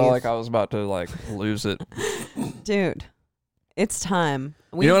and I breathe. felt like I was about to like lose it. Dude, it's time.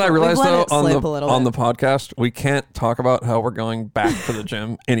 You know what I realized though on the bit. podcast? We can't talk about how we're going back to the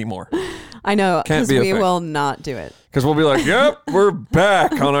gym anymore. I know, Can't because be a we thing. will not do it. Because we'll be like, yep, we're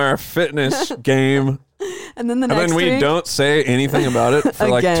back on our fitness game. And then And then we week, don't say anything about it for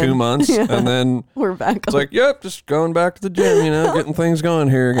like Again. 2 months. Yeah. And then we're back. it's like, yep, just going back to the gym, getting things going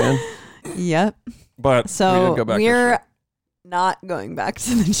here again. Yep. But we So did go back we're not going back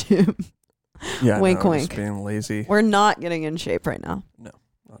to the gym. yeah, wink, no, wink. Just being lazy. We're not getting in shape right now. Not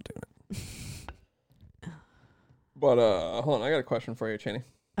doing it. But hold on, I got a question for you, Cheney.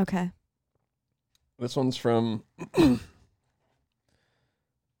 Okay. This one's from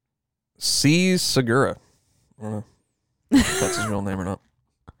C. Segura. I don't know if that's his real name or not.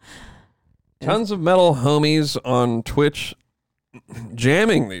 Tons of metal homies on Twitch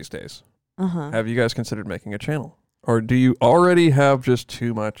jamming these days. Uh-huh. Have you guys considered making a channel? Or do you already have just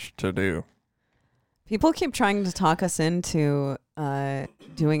too much to do? People keep trying to talk us into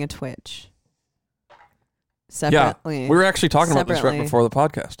doing a Twitch separately. Yeah, we were actually talking about this right Separately. before the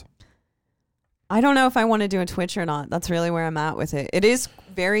podcast. I don't know if I want to do a Twitch or not. That's really where I'm at with it. It is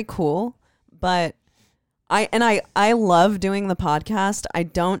very cool, but I love doing the podcast. I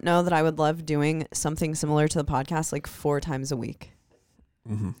don't know that I would love doing something similar to the podcast like 4 times a week.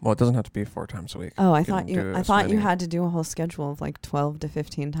 Mm-hmm. Well, it doesn't have to be 4 times a week. Oh, I You can thought do you as you many. had to do a whole schedule of like 12 to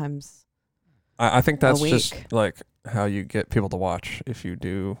 15 times. I think that's just week. like how you get people to watch if you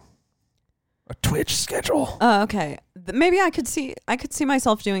do a Twitch schedule. Oh, okay. Maybe I could see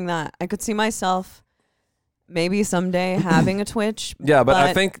myself doing that. I could see myself maybe someday having a Twitch. Yeah, but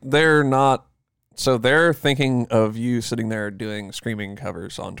I think they're not. So they're thinking of you sitting there doing screaming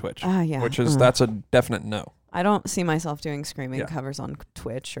covers on Twitch, Yeah. which is that's a definite no. I don't see myself doing screaming Yeah. covers on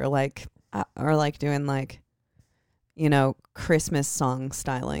Twitch or like doing like, Christmas song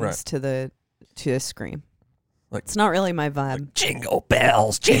stylings Right. to a scream. Like- It's not really my vibe. Jingle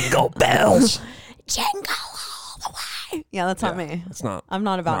bells, jingle bells. Jingle all the way. Yeah, that's not me. It's not. I'm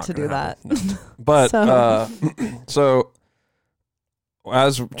not about not to do gonna that. happen. No. But so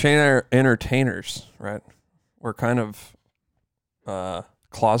as chain entertainers, right? We're kind of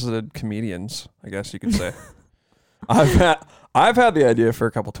closeted comedians, I guess you could say. I've had the idea for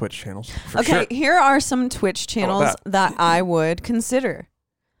a couple Twitch channels. For sure. Here are some Twitch channels that I would consider.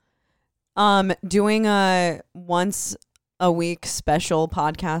 Doing a once a week special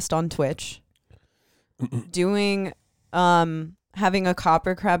podcast on Twitch. Doing having a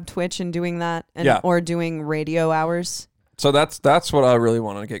Copper Crab Twitch and doing that, or doing radio hours. So that's what I really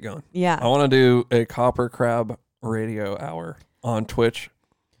want to get going. Yeah. I want to do a Copper Crab radio hour on Twitch.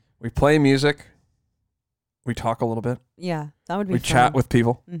 We play music. We talk a little bit. Yeah, that would be fun. We chat with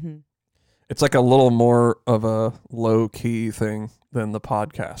people. Mm-hmm. It's like a little more of a low key thing than the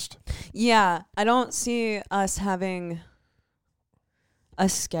podcast. Yeah, I don't see us having a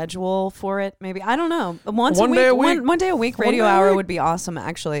schedule for it. Maybe, I don't know. One day a week radio hour would be awesome,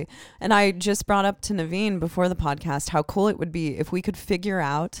 actually. And I just brought up to Naveen before the podcast how cool it would be if we could figure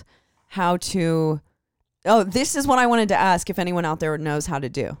out how to. Oh, this is what I wanted to ask if anyone out there knows how to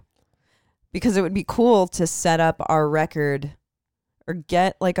do. Because it would be cool to set up our record or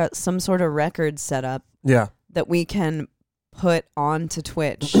get like some sort of record set up. Yeah. That we can put onto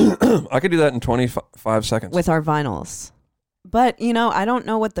Twitch. I could do that in 25 seconds. With our vinyls. But, I don't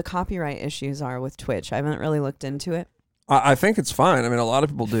know what the copyright issues are with Twitch. I haven't really looked into it. I think it's fine. I mean, a lot of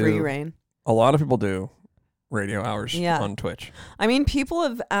people do. Free reign. A lot of people do radio hours on Twitch. I mean, people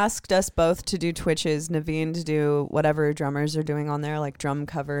have asked us both to do Twitches, Naveen to do whatever drummers are doing on there, like drum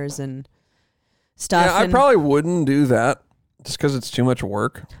covers and stuff. Yeah, I probably wouldn't do that just because it's too much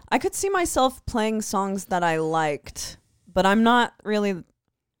work. I could see myself playing songs that I liked, but I'm not like,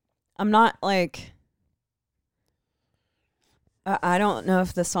 I don't know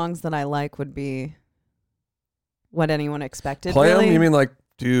if the songs that I like would be what anyone expected. Play really. them? You mean like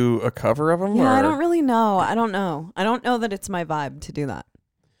do a cover of them? Yeah, or? I don't really know. I don't know that it's my vibe to do that.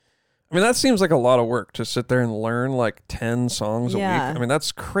 I mean, that seems like a lot of work to sit there and learn like 10 songs a week. I mean,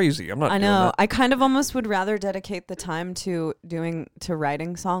 that's crazy. I'm not doing that. I kind of almost would rather dedicate the time to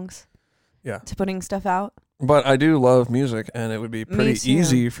writing songs. Yeah. To putting stuff out. But I do love music, and it would be pretty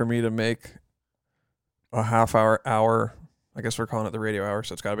easy for me to make a half hour. I guess we're calling it the radio hour,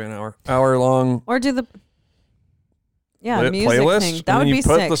 so it's got to be an hour long. Or do the music playlist thing. That would be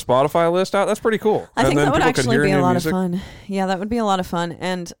sick. Put the Spotify list out. That's pretty cool. I think that would actually be a lot of fun. Yeah, that would be a lot of fun.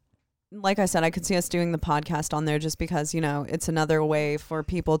 And like I said, I could see us doing the podcast on there just because, it's another way for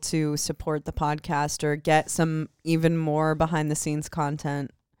people to support the podcast or get some even more behind the scenes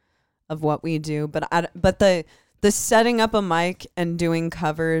content of what we do. But the setting up a mic and doing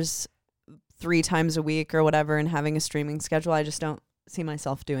covers 3 times a week or whatever and having a streaming schedule, I just don't see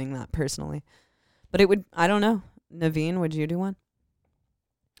myself doing that personally. But it would, I don't know. Naveen, would you do one?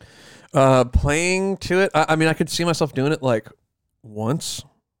 Playing to it. I mean, I could see myself doing it like once,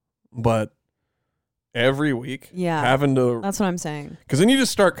 but every week. Yeah. Having to. That's what I'm saying. Because then you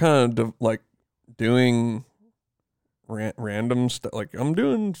just start kind of like doing random stuff. Like I'm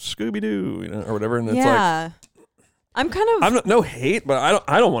doing Scooby-Doo, or whatever. And it's like. I'm kind of. I'm no hate, but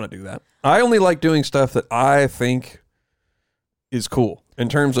I don't want to do that. I only like doing stuff that I think is cool in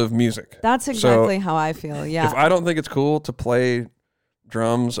terms of music. That's exactly how I feel. Yeah. If I don't think it's cool to play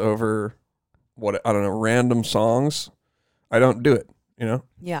drums over random songs, I don't do it,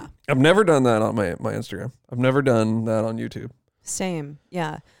 Yeah. I've never done that on my Instagram. I've never done that on YouTube. Same.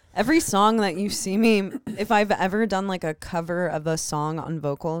 Yeah. Every song that you see me, if I've ever done like a cover of a song on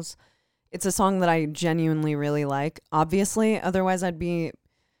vocals, it's a song that I genuinely really like, obviously. Otherwise, I'd be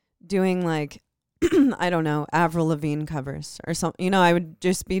doing like, I don't know, Avril Lavigne covers or something. I would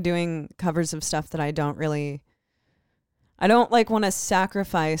just be doing covers of stuff that I don't like want to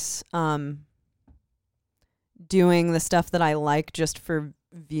sacrifice doing the stuff that I like just for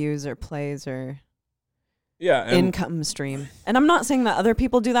views or plays or income stream. And I'm not saying that other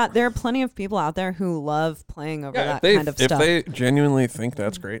people do that. There are plenty of people out there who love playing over that kind of stuff. If they genuinely think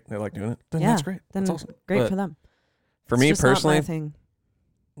that's great, they like doing it, then that's great. Then that's awesome. Great for them. For me personally,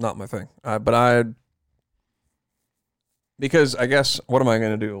 not my thing. Because I guess, what am I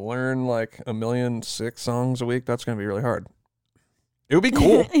going to do? Learn like 1,000,006 songs a week? That's going to be really hard. It would be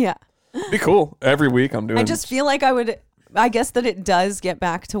cool. Yeah. It'd be cool. Every week I'm doing. I just feel like I guess that it does get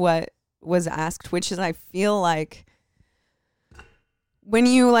back to what was asked, which is I feel like when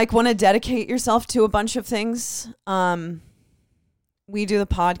you like want to dedicate yourself to a bunch of things, we do the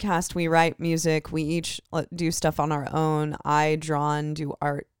podcast, we write music, we each do stuff on our own. I draw and do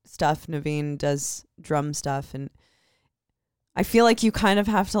art stuff. Naveen does drum stuff. And I feel like you kind of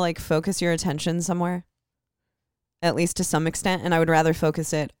have to like focus your attention somewhere. at least to some extent, and I would rather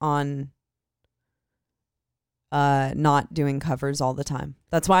focus it on not doing covers all the time.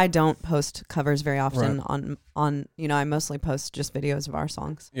 That's why I don't post covers very often on I mostly post just videos of our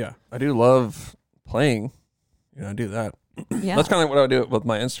songs. Yeah. I do love playing. I do that. Yeah. That's kind of like what I do with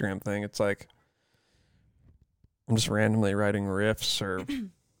my Instagram thing. It's like I'm just randomly writing riffs or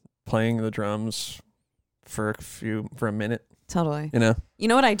playing the drums for a minute. Totally. You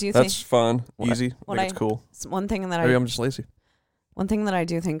know what I do think? That's fun, easy. It's cool. One thing that Maybe I'm just lazy. One thing that I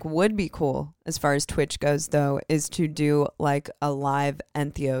do think would be cool as far as Twitch goes, though, is to do like a live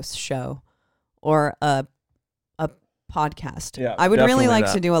Entheos show or a podcast. Yeah, I would really definitely like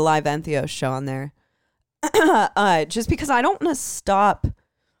that. to do a live Entheos show on there. Just because I don't want to stop.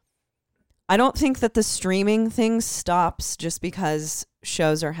 I don't think that the streaming thing stops just because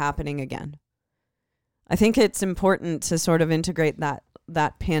shows are happening again. I think it's important to sort of integrate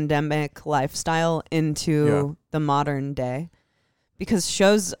that pandemic lifestyle into the modern day. Because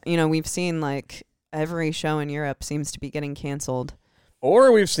shows, we've seen like every show in Europe seems to be getting canceled.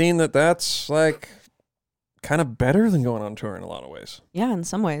 Or we've seen that's like kind of better than going on tour in a lot of ways. Yeah, in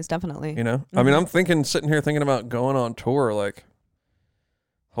some ways, definitely. Mm-hmm. I mean, I'm sitting here thinking about going on tour. Like,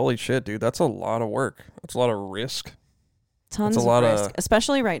 holy shit, dude, that's a lot of work. That's a lot of risk. Tons of risk.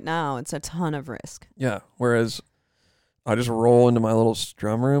 Especially right now, it's a ton of risk. Yeah. Whereas I just roll into my little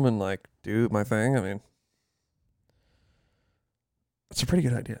drum room and like do my thing. I mean, it's a pretty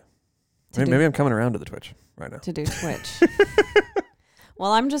good idea. Maybe I'm coming around to the Twitch right now. To do Twitch.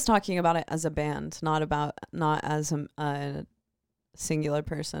 Well, I'm just talking about it as a band, not as a singular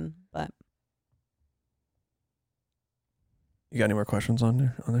person. But you got any more questions on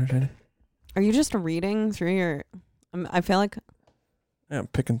there, JD? Are you just reading through your? I feel like. Yeah, I'm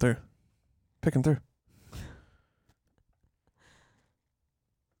picking through. You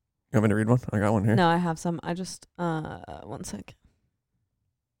want me to read one? I got one here. No, I have some. I just 1 sec.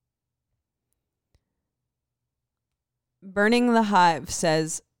 Burning the Hive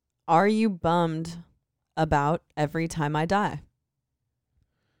says, "Are you bummed about Every Time I Die?"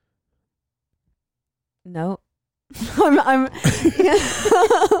 No. I'm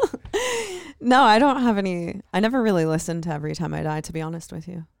No, I don't have any. I never really listened to Every Time I Die, to be honest with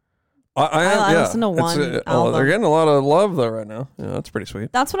you. I listened to one album. They're getting a lot of love though right now. Yeah, that's pretty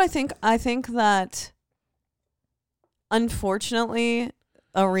sweet. That's what I think. I think that, unfortunately,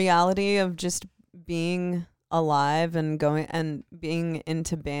 a reality of just being alive and going and being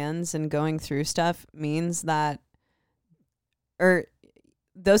into bands and going through stuff means that, or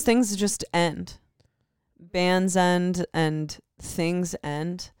those things just end. Bands end and things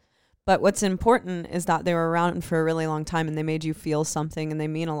end. But what's important is that they were around for a really long time and they made you feel something and they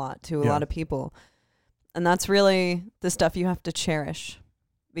mean a lot to a lot of people. And that's really the stuff you have to cherish,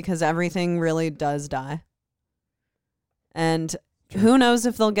 because everything really does die. And who knows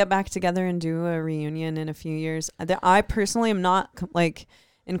if they'll get back together and do a reunion in a few years. I personally am not like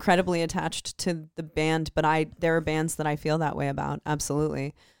incredibly attached to the band, but there are bands that I feel that way about.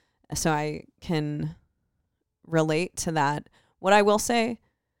 Absolutely. So I can relate to that. What I will say,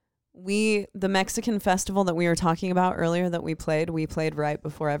 the Mexican festival that we were talking about earlier that we played right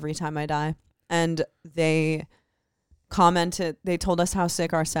before Every Time I Die. And they commented, they told us how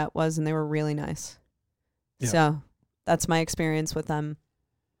sick our set was and they were really nice. Yeah. So that's my experience with them.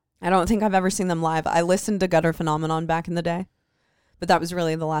 I don't think I've ever seen them live. I listened to Gutter Phenomenon back in the day, but that was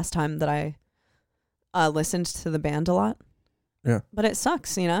really the last time that I listened to the band a lot. Yeah. But it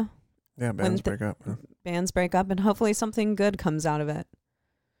sucks, Yeah, bands break up. Yeah. Bands break up and hopefully something good comes out of it.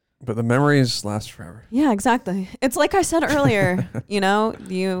 But the memories last forever. Yeah, exactly. It's like I said earlier,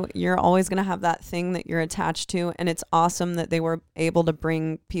 you're always going to have that thing that you're attached to. And it's awesome that they were able to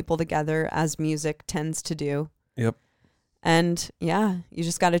bring people together as music tends to do. Yep. And yeah, you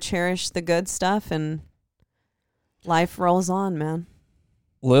just got to cherish the good stuff and life rolls on, man.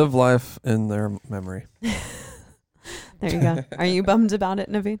 Live life in their memory. There you go. Are you bummed about it,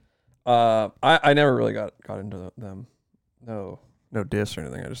 Naveen? I never really got into them. No diss or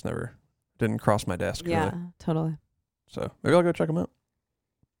anything. I just never didn't cross my desk. Yeah, really. totally. So maybe I'll go check them out.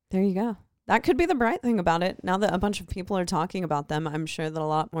 There you go. That could be the bright thing about it. Now that a bunch of people are talking about them, I'm sure that a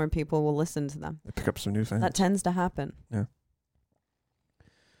lot more people will listen to them. They pick up some new fans. That tends to happen. Yeah.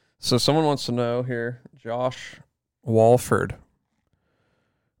 So someone wants to know here, Josh Walford,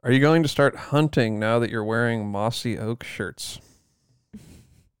 are you going to start hunting now that you're wearing Mossy Oak shirts?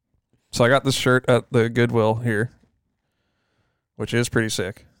 So I got this shirt at the Goodwill here, which is pretty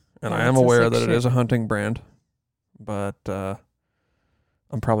sick. And I am aware that it is a hunting brand, but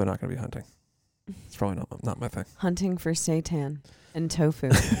I'm probably not going to be hunting. It's probably not my thing. Hunting for seitan and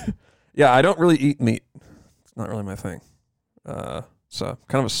tofu. Yeah, I don't really eat meat. It's not really my thing. So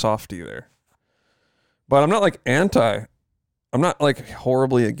kind of a softie there. But I'm not like I'm not like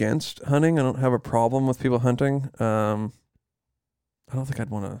horribly against hunting. I don't have a problem with people hunting. I don't think I'd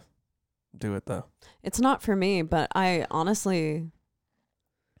want to do it though. It's not for me, but I honestly...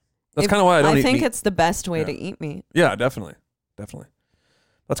 That's kind of why I don't eat meat. I think it's the best way to eat meat. Yeah, definitely. That's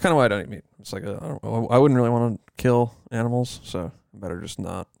kind of why I don't eat meat. It's like, I wouldn't really want to kill animals, so I better just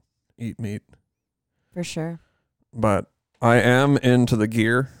not eat meat. For sure. But I am into the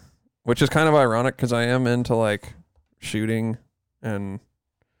gear, which is kind of ironic because I am into like shooting and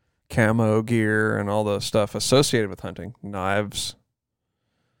camo gear and all the stuff associated with hunting. Knives,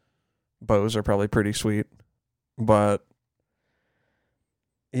 bows are probably pretty sweet, but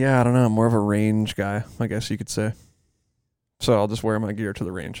yeah, I don't know. I'm more of a range guy, I guess you could say. So I'll just wear my gear to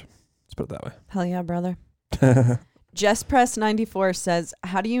the range. Let's put it that way. Hell yeah, brother. JessPress94 says,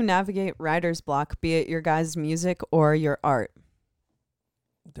 how do you navigate writer's block, be it your guys' music or your art?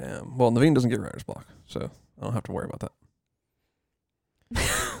 Damn. Well, Naveen doesn't get writer's block, so I don't have to worry about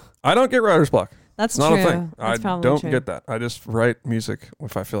that. I don't get writer's block. That's not true. a thing. I don't get that. I just write music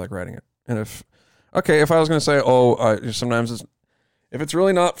if I feel like writing it. And if I was going to say, sometimes if it's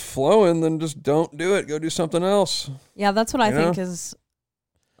really not flowing, then just don't do it. Go do something else. Yeah, that's what I think is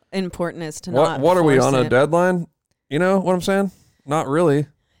important, is to not What are we on it. a deadline? You know what I'm saying? Not really.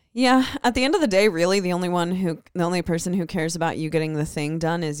 Yeah, at the end of the day, really, the only person who cares about you getting the thing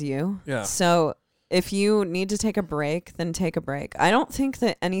done is you. Yeah. So if you need to take a break, then take a break. I don't think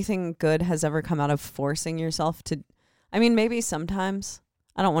that anything good has ever come out of forcing yourself to. I mean, maybe sometimes.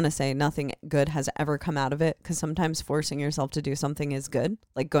 I don't want to say nothing good has ever come out of it, because sometimes forcing yourself to do something is good,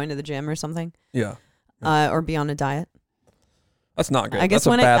 like going to the gym or something. Yeah. Or be on a diet. That's not good. I guess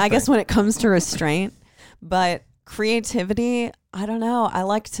That's when it comes to restraint, but creativity, I don't know. I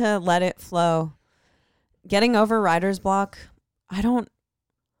like to let it flow. Getting over writer's block, I don't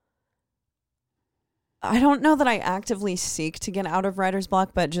know that I actively seek to get out of writer's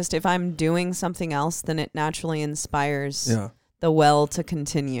block, but just if I'm doing something else, then it naturally inspires the well to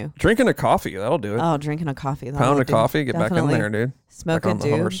continue. Drinking a coffee, that'll do it. Oh, drinking a coffee. Pound of coffee, get back in there, dude. Smoke back a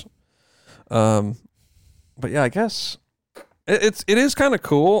dude. Horse. But yeah, I guess it is kind of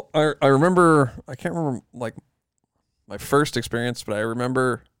cool. I remember, I can't remember like my first experience, but I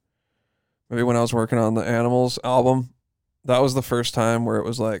remember maybe when I was working on the Animals album, that was the first time where it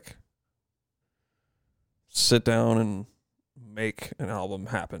was like, sit down and make an album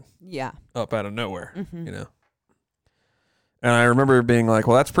happen. Yeah. Up out of nowhere, mm-hmm. you know. And I remember being like,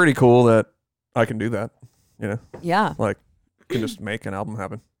 well, that's pretty cool that I can do that, you know? Yeah. Like, you can just make an album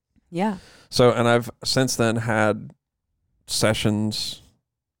happen. Yeah. So, and I've since then had sessions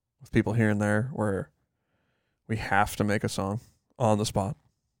with people here and there where we have to make a song on the spot,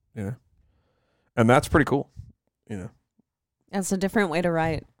 you know? And that's pretty cool, you know? It's a different way to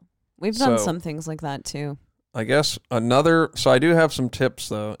write. We've done some things like that too. I guess so I do have some tips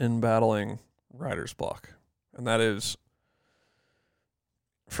though in battling writer's block. And that is,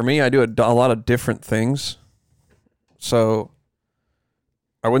 for me, I do a lot of different things. So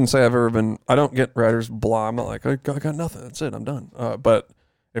I wouldn't say I don't get writer's block. I'm not like, I got nothing. That's it. I'm done. But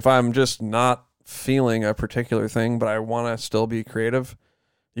if I'm just not feeling a particular thing, but I want to still be creative,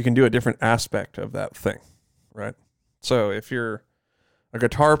 you can do a different aspect of that thing, right? So if you're a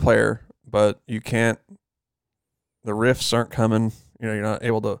guitar player, but you can't, the riffs aren't coming, you know, you're not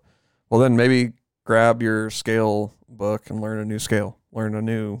able to, well, then maybe grab your scale book and learn a new scale,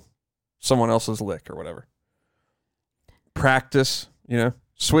 someone else's lick or whatever. Practice, you know,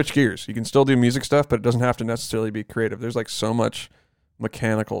 switch gears. You can still do music stuff, but it doesn't have to necessarily be creative. There's like so much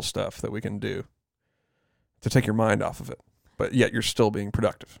mechanical stuff that we can do to take your mind off of it, but yet you're still being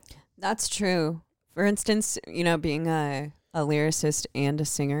productive. That's true. For instance, you know, being a lyricist and a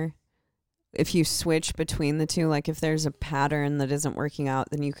singer, if you switch between the two, like if there's a pattern that isn't working out,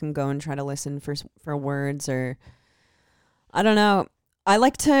 then you can go and try to listen for words, or I don't know. I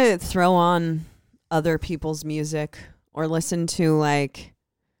like to throw on other people's music or listen to like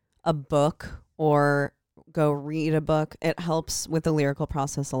a book or go read a book. It helps with the lyrical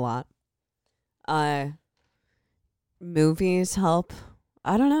process a lot. Movies help.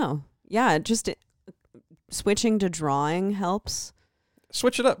 I don't know. Yeah, switching to drawing helps.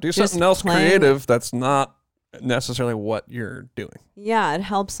 Switch it up. Do something else creative that's not necessarily what you're doing. Yeah, it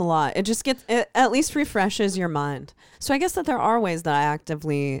helps a lot. It at least refreshes your mind. So I guess that there are ways that I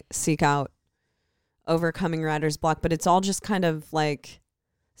actively seek out overcoming writer's block, but it's all just kind of like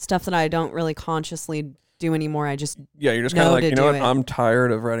stuff that I don't really consciously do anymore. I just you're just kind of like, you know what? I'm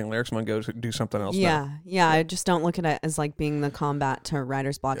tired of writing lyrics. I'm going to go do something else now. Yeah. I just don't look at it as like being the combat to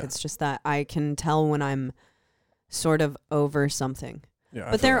writer's block. Yeah. It's just that I can tell when I'm sort of over something. Yeah.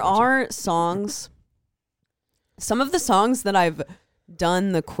 I But feel there that one too. are songs, some of the songs that I've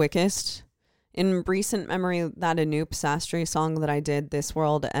done the quickest in recent memory, that Anoop Sastry song that I did, This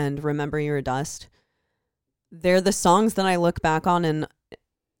World and Remember Your Dust, they're the songs that I look back on and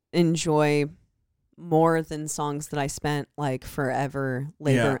enjoy more than songs that I spent like forever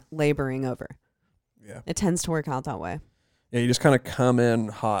laboring over. Yeah. It tends to work out that way. Yeah, you just kind of come in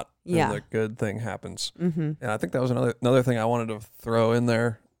hot Yeah. and the good thing happens. Mm-hmm. And I think that was another thing I wanted to throw in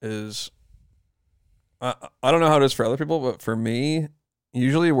there is I don't know how it is for other people, but for me,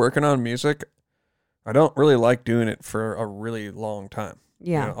 usually working on music, I don't really like doing it for a really long time.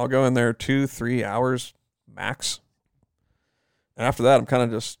 Yeah. You know, I'll go in there 2-3 hours max. And after that, I'm kind of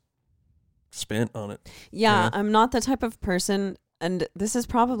just spent on it. Yeah, Yeah. I'm not the type of person, and this is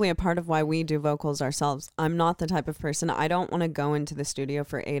probably a part of why we do vocals ourselves. I'm not the type of person, I don't want to go into the studio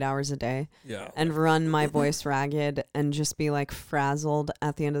for 8 hours a day Yeah. and run my voice ragged and just be like frazzled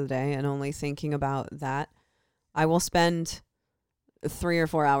at the end of the day and only thinking about that. I will spend 3 or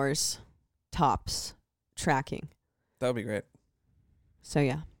 4 hours tops tracking. That would be great. So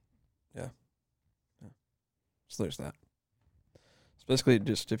yeah. So there's that. It's basically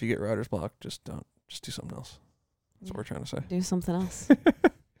just if you get writer's block, just do something else. That's what we're trying to say. Do something else.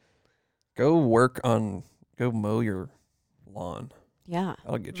 Go mow your lawn. Yeah.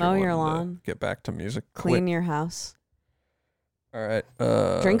 That'll get you Mow your wanting to lawn. Get back to music. Clean quick. your house. All right.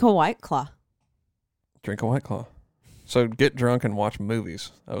 Drink a White Claw. Drink a White Claw. So get drunk and watch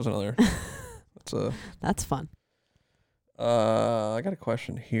movies. That was another. That's fun. I got a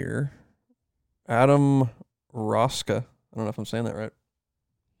question here. Adam Roska. I don't know if I'm saying that right.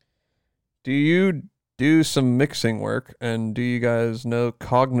 Do you do some mixing work, and do you guys know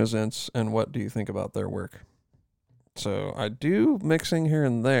Cognizance, and what do you think about their work? So I do mixing here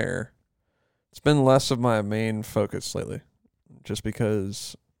and there. It's been less of my main focus lately, just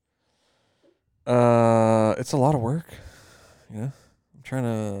because it's a lot of work. You know, I'm trying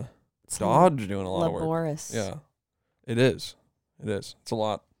to dodge doing a lot of work. Laborious. Yeah, it is. It is. It's a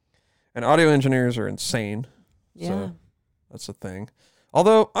lot. And audio engineers are insane. Yeah. So that's a thing.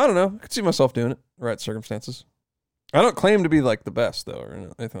 Although, I don't know. I could see myself doing it in the right circumstances. I don't claim to be like the best, though,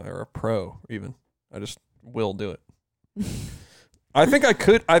 or anything, or a pro, even. I just will do it. I think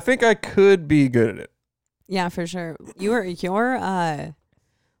I could be good at it. Yeah, for sure. Your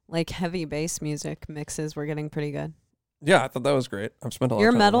like heavy bass music mixes were getting pretty good. Yeah, I thought that was great. I've spent a lot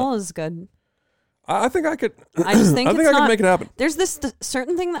Your of time on metal is good. I think I could. I just think I think I could make it happen. There's this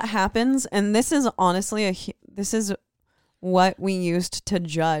certain thing that happens, and this is honestly this is what we used to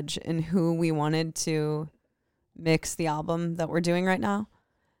judge and who we wanted to mix the album that we're doing right now.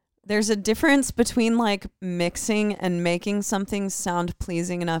 There's a difference between like mixing and making something sound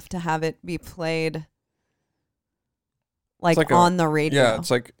pleasing enough to have it be played like on the radio. Yeah,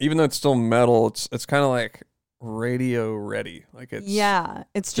 it's like, even though it's still metal, it's kind of like radio ready. Like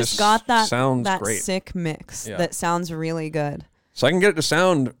it's just got that sounds that great. sick mix that sounds really good. So I can get it to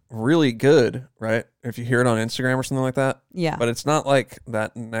sound really good, right? If you hear it on Instagram or something like that. Yeah. But it's not like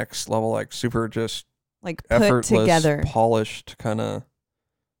that next level, like super just like put effortless, together, polished kind of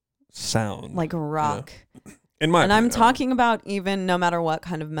sound. like rock. You know? In my opinion, I'm talking about even no matter what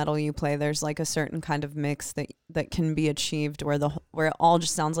kind of metal you play, there's like a certain kind of mix that can be achieved where it all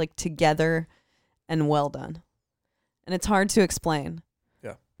just sounds like together and well done. And it's hard to explain.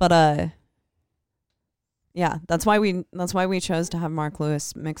 Yeah. But yeah, that's why we chose to have Mark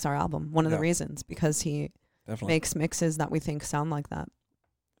Lewis mix our album. One of the reasons, because he makes mixes that we think sound like that.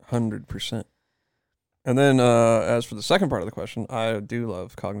 100%. And then as for the second part of the question, I do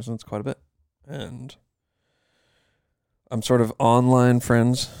love Cognizance quite a bit. And I'm sort of online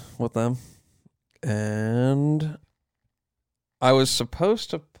friends with them. And I was supposed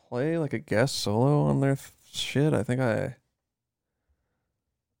to play like a guest solo on their shit. I think I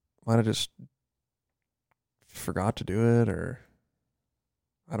might have just forgot to do it, or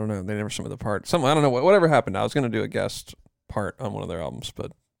I don't know. They never sent me the part. I don't know whatever happened. I was going to do a guest part on one of their albums,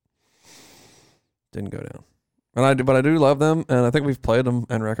 but didn't go down. But I do love them, and I think we've played them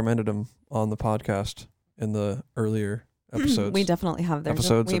and recommended them on the podcast in the earlier episodes. We definitely have their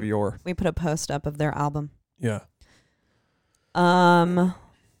episodes of your. We put a post up of their album. Yeah. Metal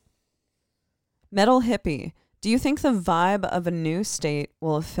Hippie. Do you think the vibe of a new state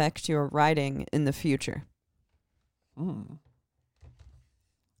will affect your writing in the future?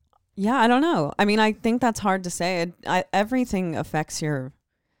 Yeah, I don't know. I mean, I think that's hard to say. Everything affects your...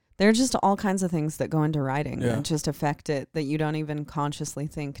 There are just all kinds of things that go into writing that just affect it that you don't even consciously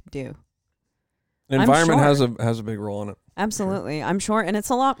think do. The environment has a big role in it. Absolutely. Sure. I'm sure. And it's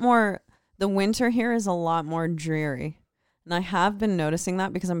a lot more... The winter here is a lot more dreary. And I have been noticing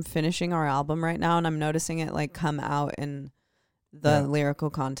that because I'm finishing our album right now and I'm noticing it like come out in the lyrical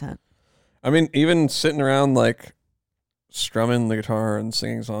content. I mean, even sitting around like strumming the guitar and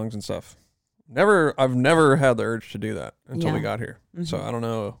singing songs and stuff. I've never had the urge to do that until we got here. Mm-hmm. So I don't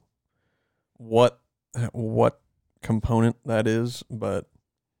know what component that is, but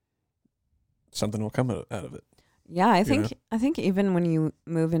something will come out of it. Yeah, I think even when you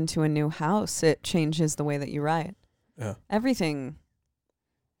move into a new house, it changes the way that you write. Yeah. Everything.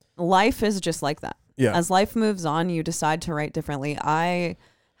 Life is just like that. Yeah. As life moves on, you decide to write differently. I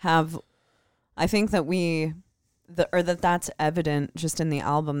think that that's evident just in the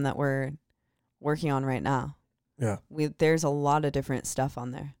album that we're working on right now. Yeah. There's a lot of different stuff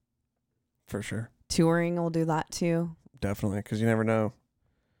on there. For sure. Touring will do that too. Definitely, because you never know.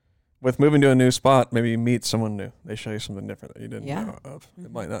 With moving to a new spot, maybe you meet someone new. They show you something different that you didn't know of. Mm-hmm.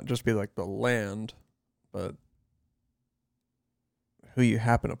 It might not just be like the land, but who you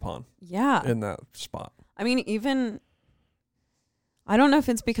happen upon. Yeah. In that spot. I mean, even, I don't know if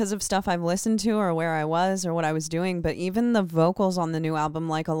it's because of stuff I've listened to or where I was or what I was doing, but even the vocals on the new album,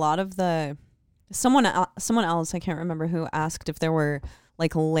 like a lot of someone else, I can't remember who, asked if there were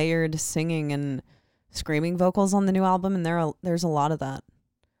like layered singing and screaming vocals on the new album, and there's a lot of that.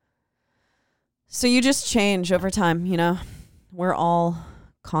 So you just change over time, you know? We're all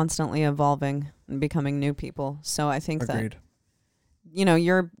constantly evolving and becoming new people. So I think Agreed. that, you know,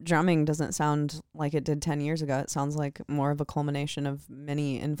 your drumming doesn't sound like it did 10 years ago. It sounds like more of a culmination of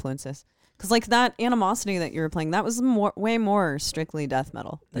many influences. Because like that Animosity that you were playing, that was way more strictly death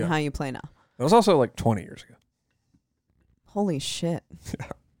metal than how you play now. That was also like 20 years ago. Holy shit. Yeah.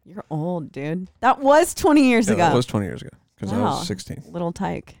 You're old, dude. That was 20 years ago. That was 20 years ago because I was 16. Little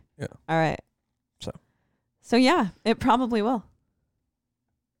tyke. Yeah. All right. So yeah, it probably will.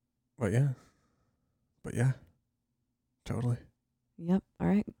 But yeah. Totally. Yep. All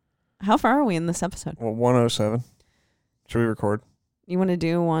right. How far are we in this episode? Well, 107. Should we record? You want to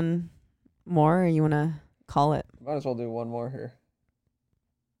do one more or you want to call it? Might as well do one more here.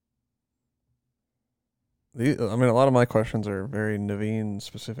 I mean, a lot of my questions are very Naveen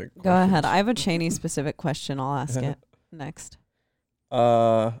specific. Go ahead. I have a Cheney specific question. I'll ask it next.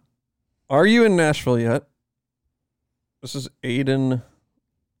 Are you in Nashville yet? This is Aiden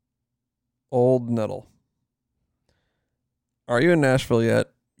Old Nettle. Are you in Nashville yet?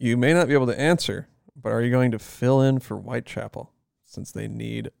 You may not be able to answer, but are you going to fill in for Whitechapel since they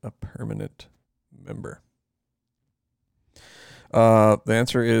need a permanent member? The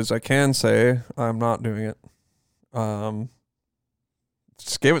answer is I can say I'm not doing it.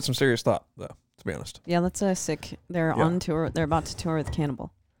 Just gave it some serious thought, though, to be honest. Yeah, that's a sick. They're on tour. They're about to tour with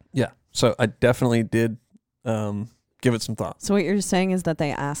Cannibal. Yeah, so I definitely did give it some thought. So what you're saying is that they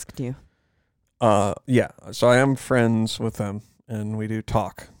asked you? Yeah. So I am friends with them, and we do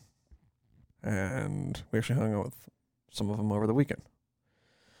talk. And we actually hung out with some of them over the weekend.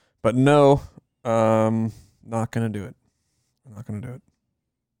 But no, not going to do it. I'm not going to do it.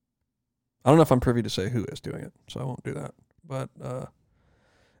 I don't know if I'm privy to say who is doing it, so I won't do that. But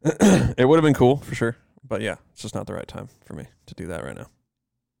it would have been cool for sure. But yeah, it's just not the right time for me to do that right now.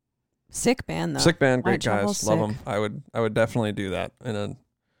 Sick band, though. Sick band, great guys, sick. love them. I would definitely do that in a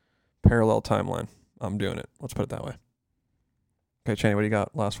parallel timeline. I'm doing it. Let's put it that way. Okay, Cheney, what do you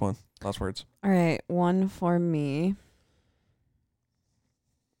got? Last one. Last words. All right, one for me.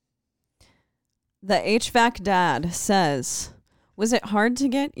 The HVAC dad says, was it hard to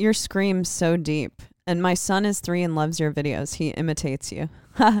get your screams so deep? And my son is 3 and loves your videos. He imitates you.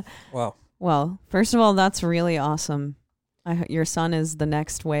 Wow. Well, first of all, that's really awesome. Your son is the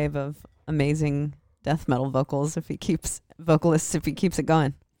next wave of amazing death metal vocalists if he keeps it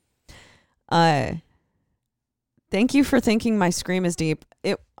going. Thank you for thinking my scream is deep.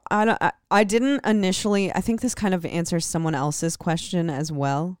 I didn't initially. I think this kind of answers someone else's question as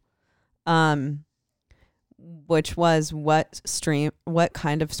well, which was what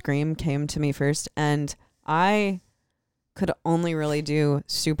kind of scream came to me first, and I could only really do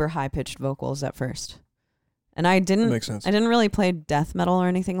super high pitched vocals at first. And I didn't. That makes sense. I didn't really play death metal or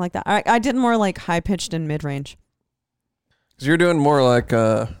anything like that. I did more like high pitched and mid range. Because you're doing more like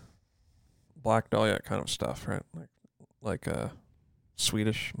Black Dahlia kind of stuff, right? Like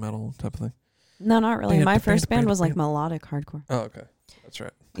Swedish metal type of thing. No, not really. My first band was like melodic hardcore. Oh, okay, that's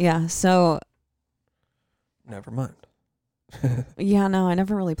right. Yeah. So. Never mind. Yeah, no, I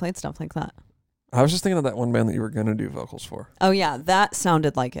never really played stuff like that. I was just thinking of that one band that you were gonna do vocals for. Oh yeah, that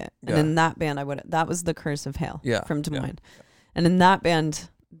sounded like it. And in that band, that was the Curse of Hail from Des Moines. Yeah. And in that band,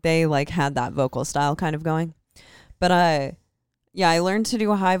 they like had that vocal style kind of going. But Yeah, I learned to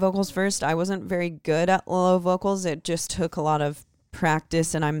do high vocals first. I wasn't very good at low vocals. It just took a lot of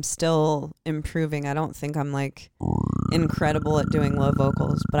practice, and I'm still improving. I don't think I'm like incredible at doing low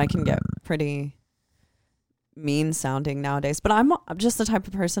vocals, but I can get pretty mean sounding nowadays. But I'm just the type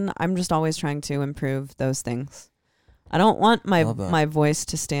of person, I'm just always trying to improve those things. I don't want my voice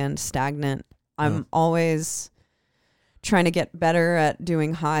to stand stagnant. I'm always trying to get better at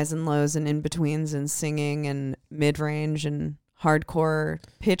doing highs and lows and in-betweens and singing and mid-range and hardcore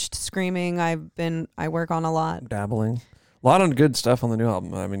pitched screaming. I work on a lot. Dabbling. A lot of good stuff on the new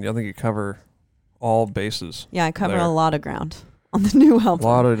album. I mean, I think you cover all bases. Yeah, I cover a lot of ground on the new album. A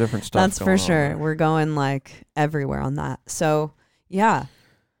lot of different stuff. That's for sure. We're going like everywhere on that. So yeah,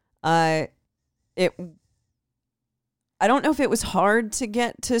 I don't know if it was hard to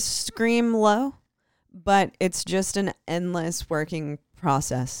get to scream low, but it's just an endless working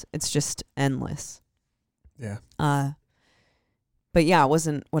process. It's just endless. Yeah. But yeah, it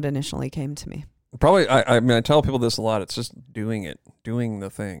wasn't what initially came to me. Probably, I mean, I tell people this a lot. It's just doing the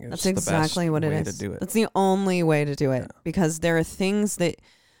thing. That's exactly what it is. To do it. That's the only way to do it, because there are things that,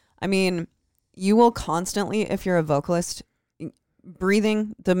 I mean, you will constantly, if you're a vocalist,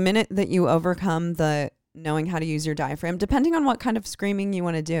 breathing, the minute that you overcome the knowing how to use your diaphragm, depending on what kind of screaming you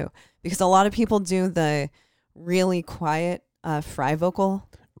want to do, because a lot of people do the really quiet fry vocal.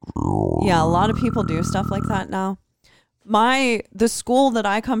 Yeah, a lot of people do stuff like that now. The school that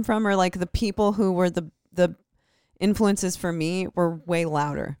I come from, or like the people who were the influences for me, were way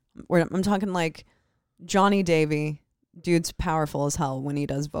louder. I'm talking like Johnny Davey, dude's powerful as hell when he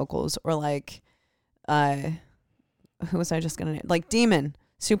does vocals, or like who was I just gonna name? Like Demon,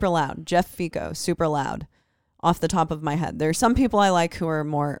 super loud. Jeff Fico, super loud. Off the top of my head, there are some people I like who are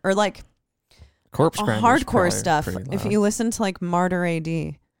more, or like Corpse Grinder, hardcore stuff. If you listen to like Martyr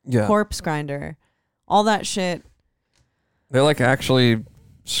AD, Corpse Grinder, all that shit. They're like actually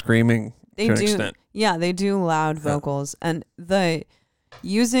screaming to an extent. Yeah, they do loud vocals. And the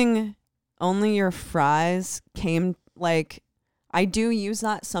using only your fries came, like, I do use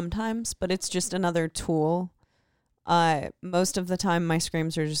that sometimes, but it's just another tool. Most of the time my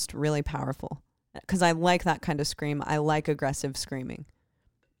screams are just really powerful, because I like that kind of scream. I like aggressive screaming.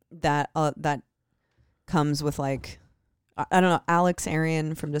 That comes with, like, I don't know, Alex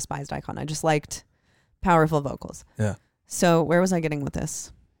Arian from Despised Icon. I just liked powerful vocals. Yeah. So where was I getting with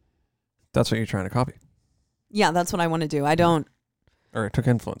this? That's what you're trying to copy. Yeah, that's what I want to do. I don't... Or it took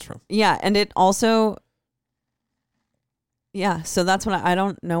influence from. Yeah, and it also... Yeah, so that's what I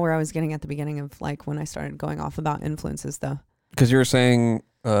don't know where I was getting at the beginning of, like, when I started going off about influences, though. Because you were saying...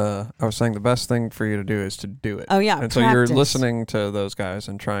 I was saying the best thing for you to do is to do it. Oh, yeah, and practice. So you're listening to those guys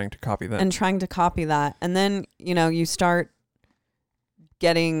and trying to copy them. And trying to copy that. And then, you know, you start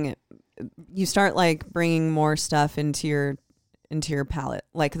like bringing more stuff into your palette.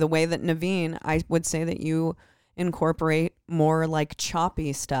 Like the way that Naveen, I would say that you incorporate more like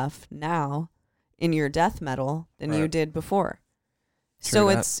choppy stuff now in your death metal than you did before.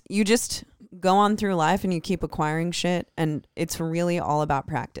 So you just go on through life and you keep acquiring shit, and it's really all about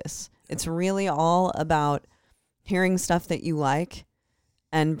practice. It's really all about hearing stuff that you like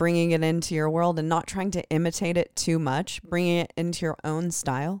and bringing it into your world, and not trying to imitate it too much, bringing it into your own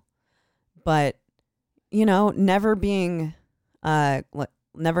style. But, you know, never being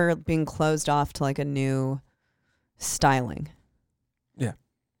closed off to like a new styling. Yeah.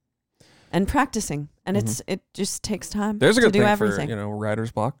 And practicing. And it just takes time. There's a good to do thing everything. for, you know,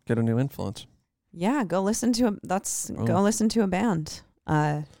 writer's block. Get a new influence. Yeah, go listen to go listen to a band.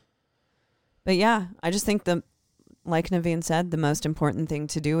 But yeah, I just think like Naveen said, the most important thing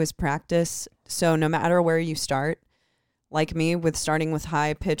to do is practice. So no matter where you start, like me with starting with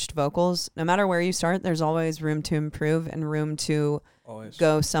high pitched vocals, no matter where you start, there's always room to improve and room to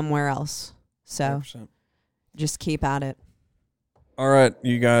go somewhere else. So 100%. Just keep at it. All right,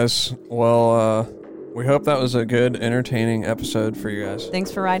 you guys. Well, we hope that was a good, entertaining episode for you guys.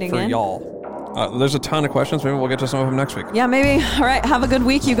 Thanks for writing in. For y'all. There's a ton of questions. Maybe we'll get to some of them next week. Yeah, maybe. All right. Have a good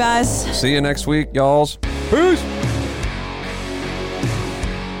week, you guys. See you next week, y'alls. Peace.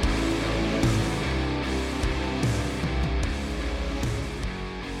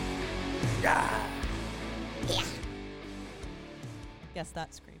 Yes,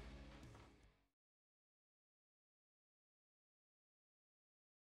 that scream.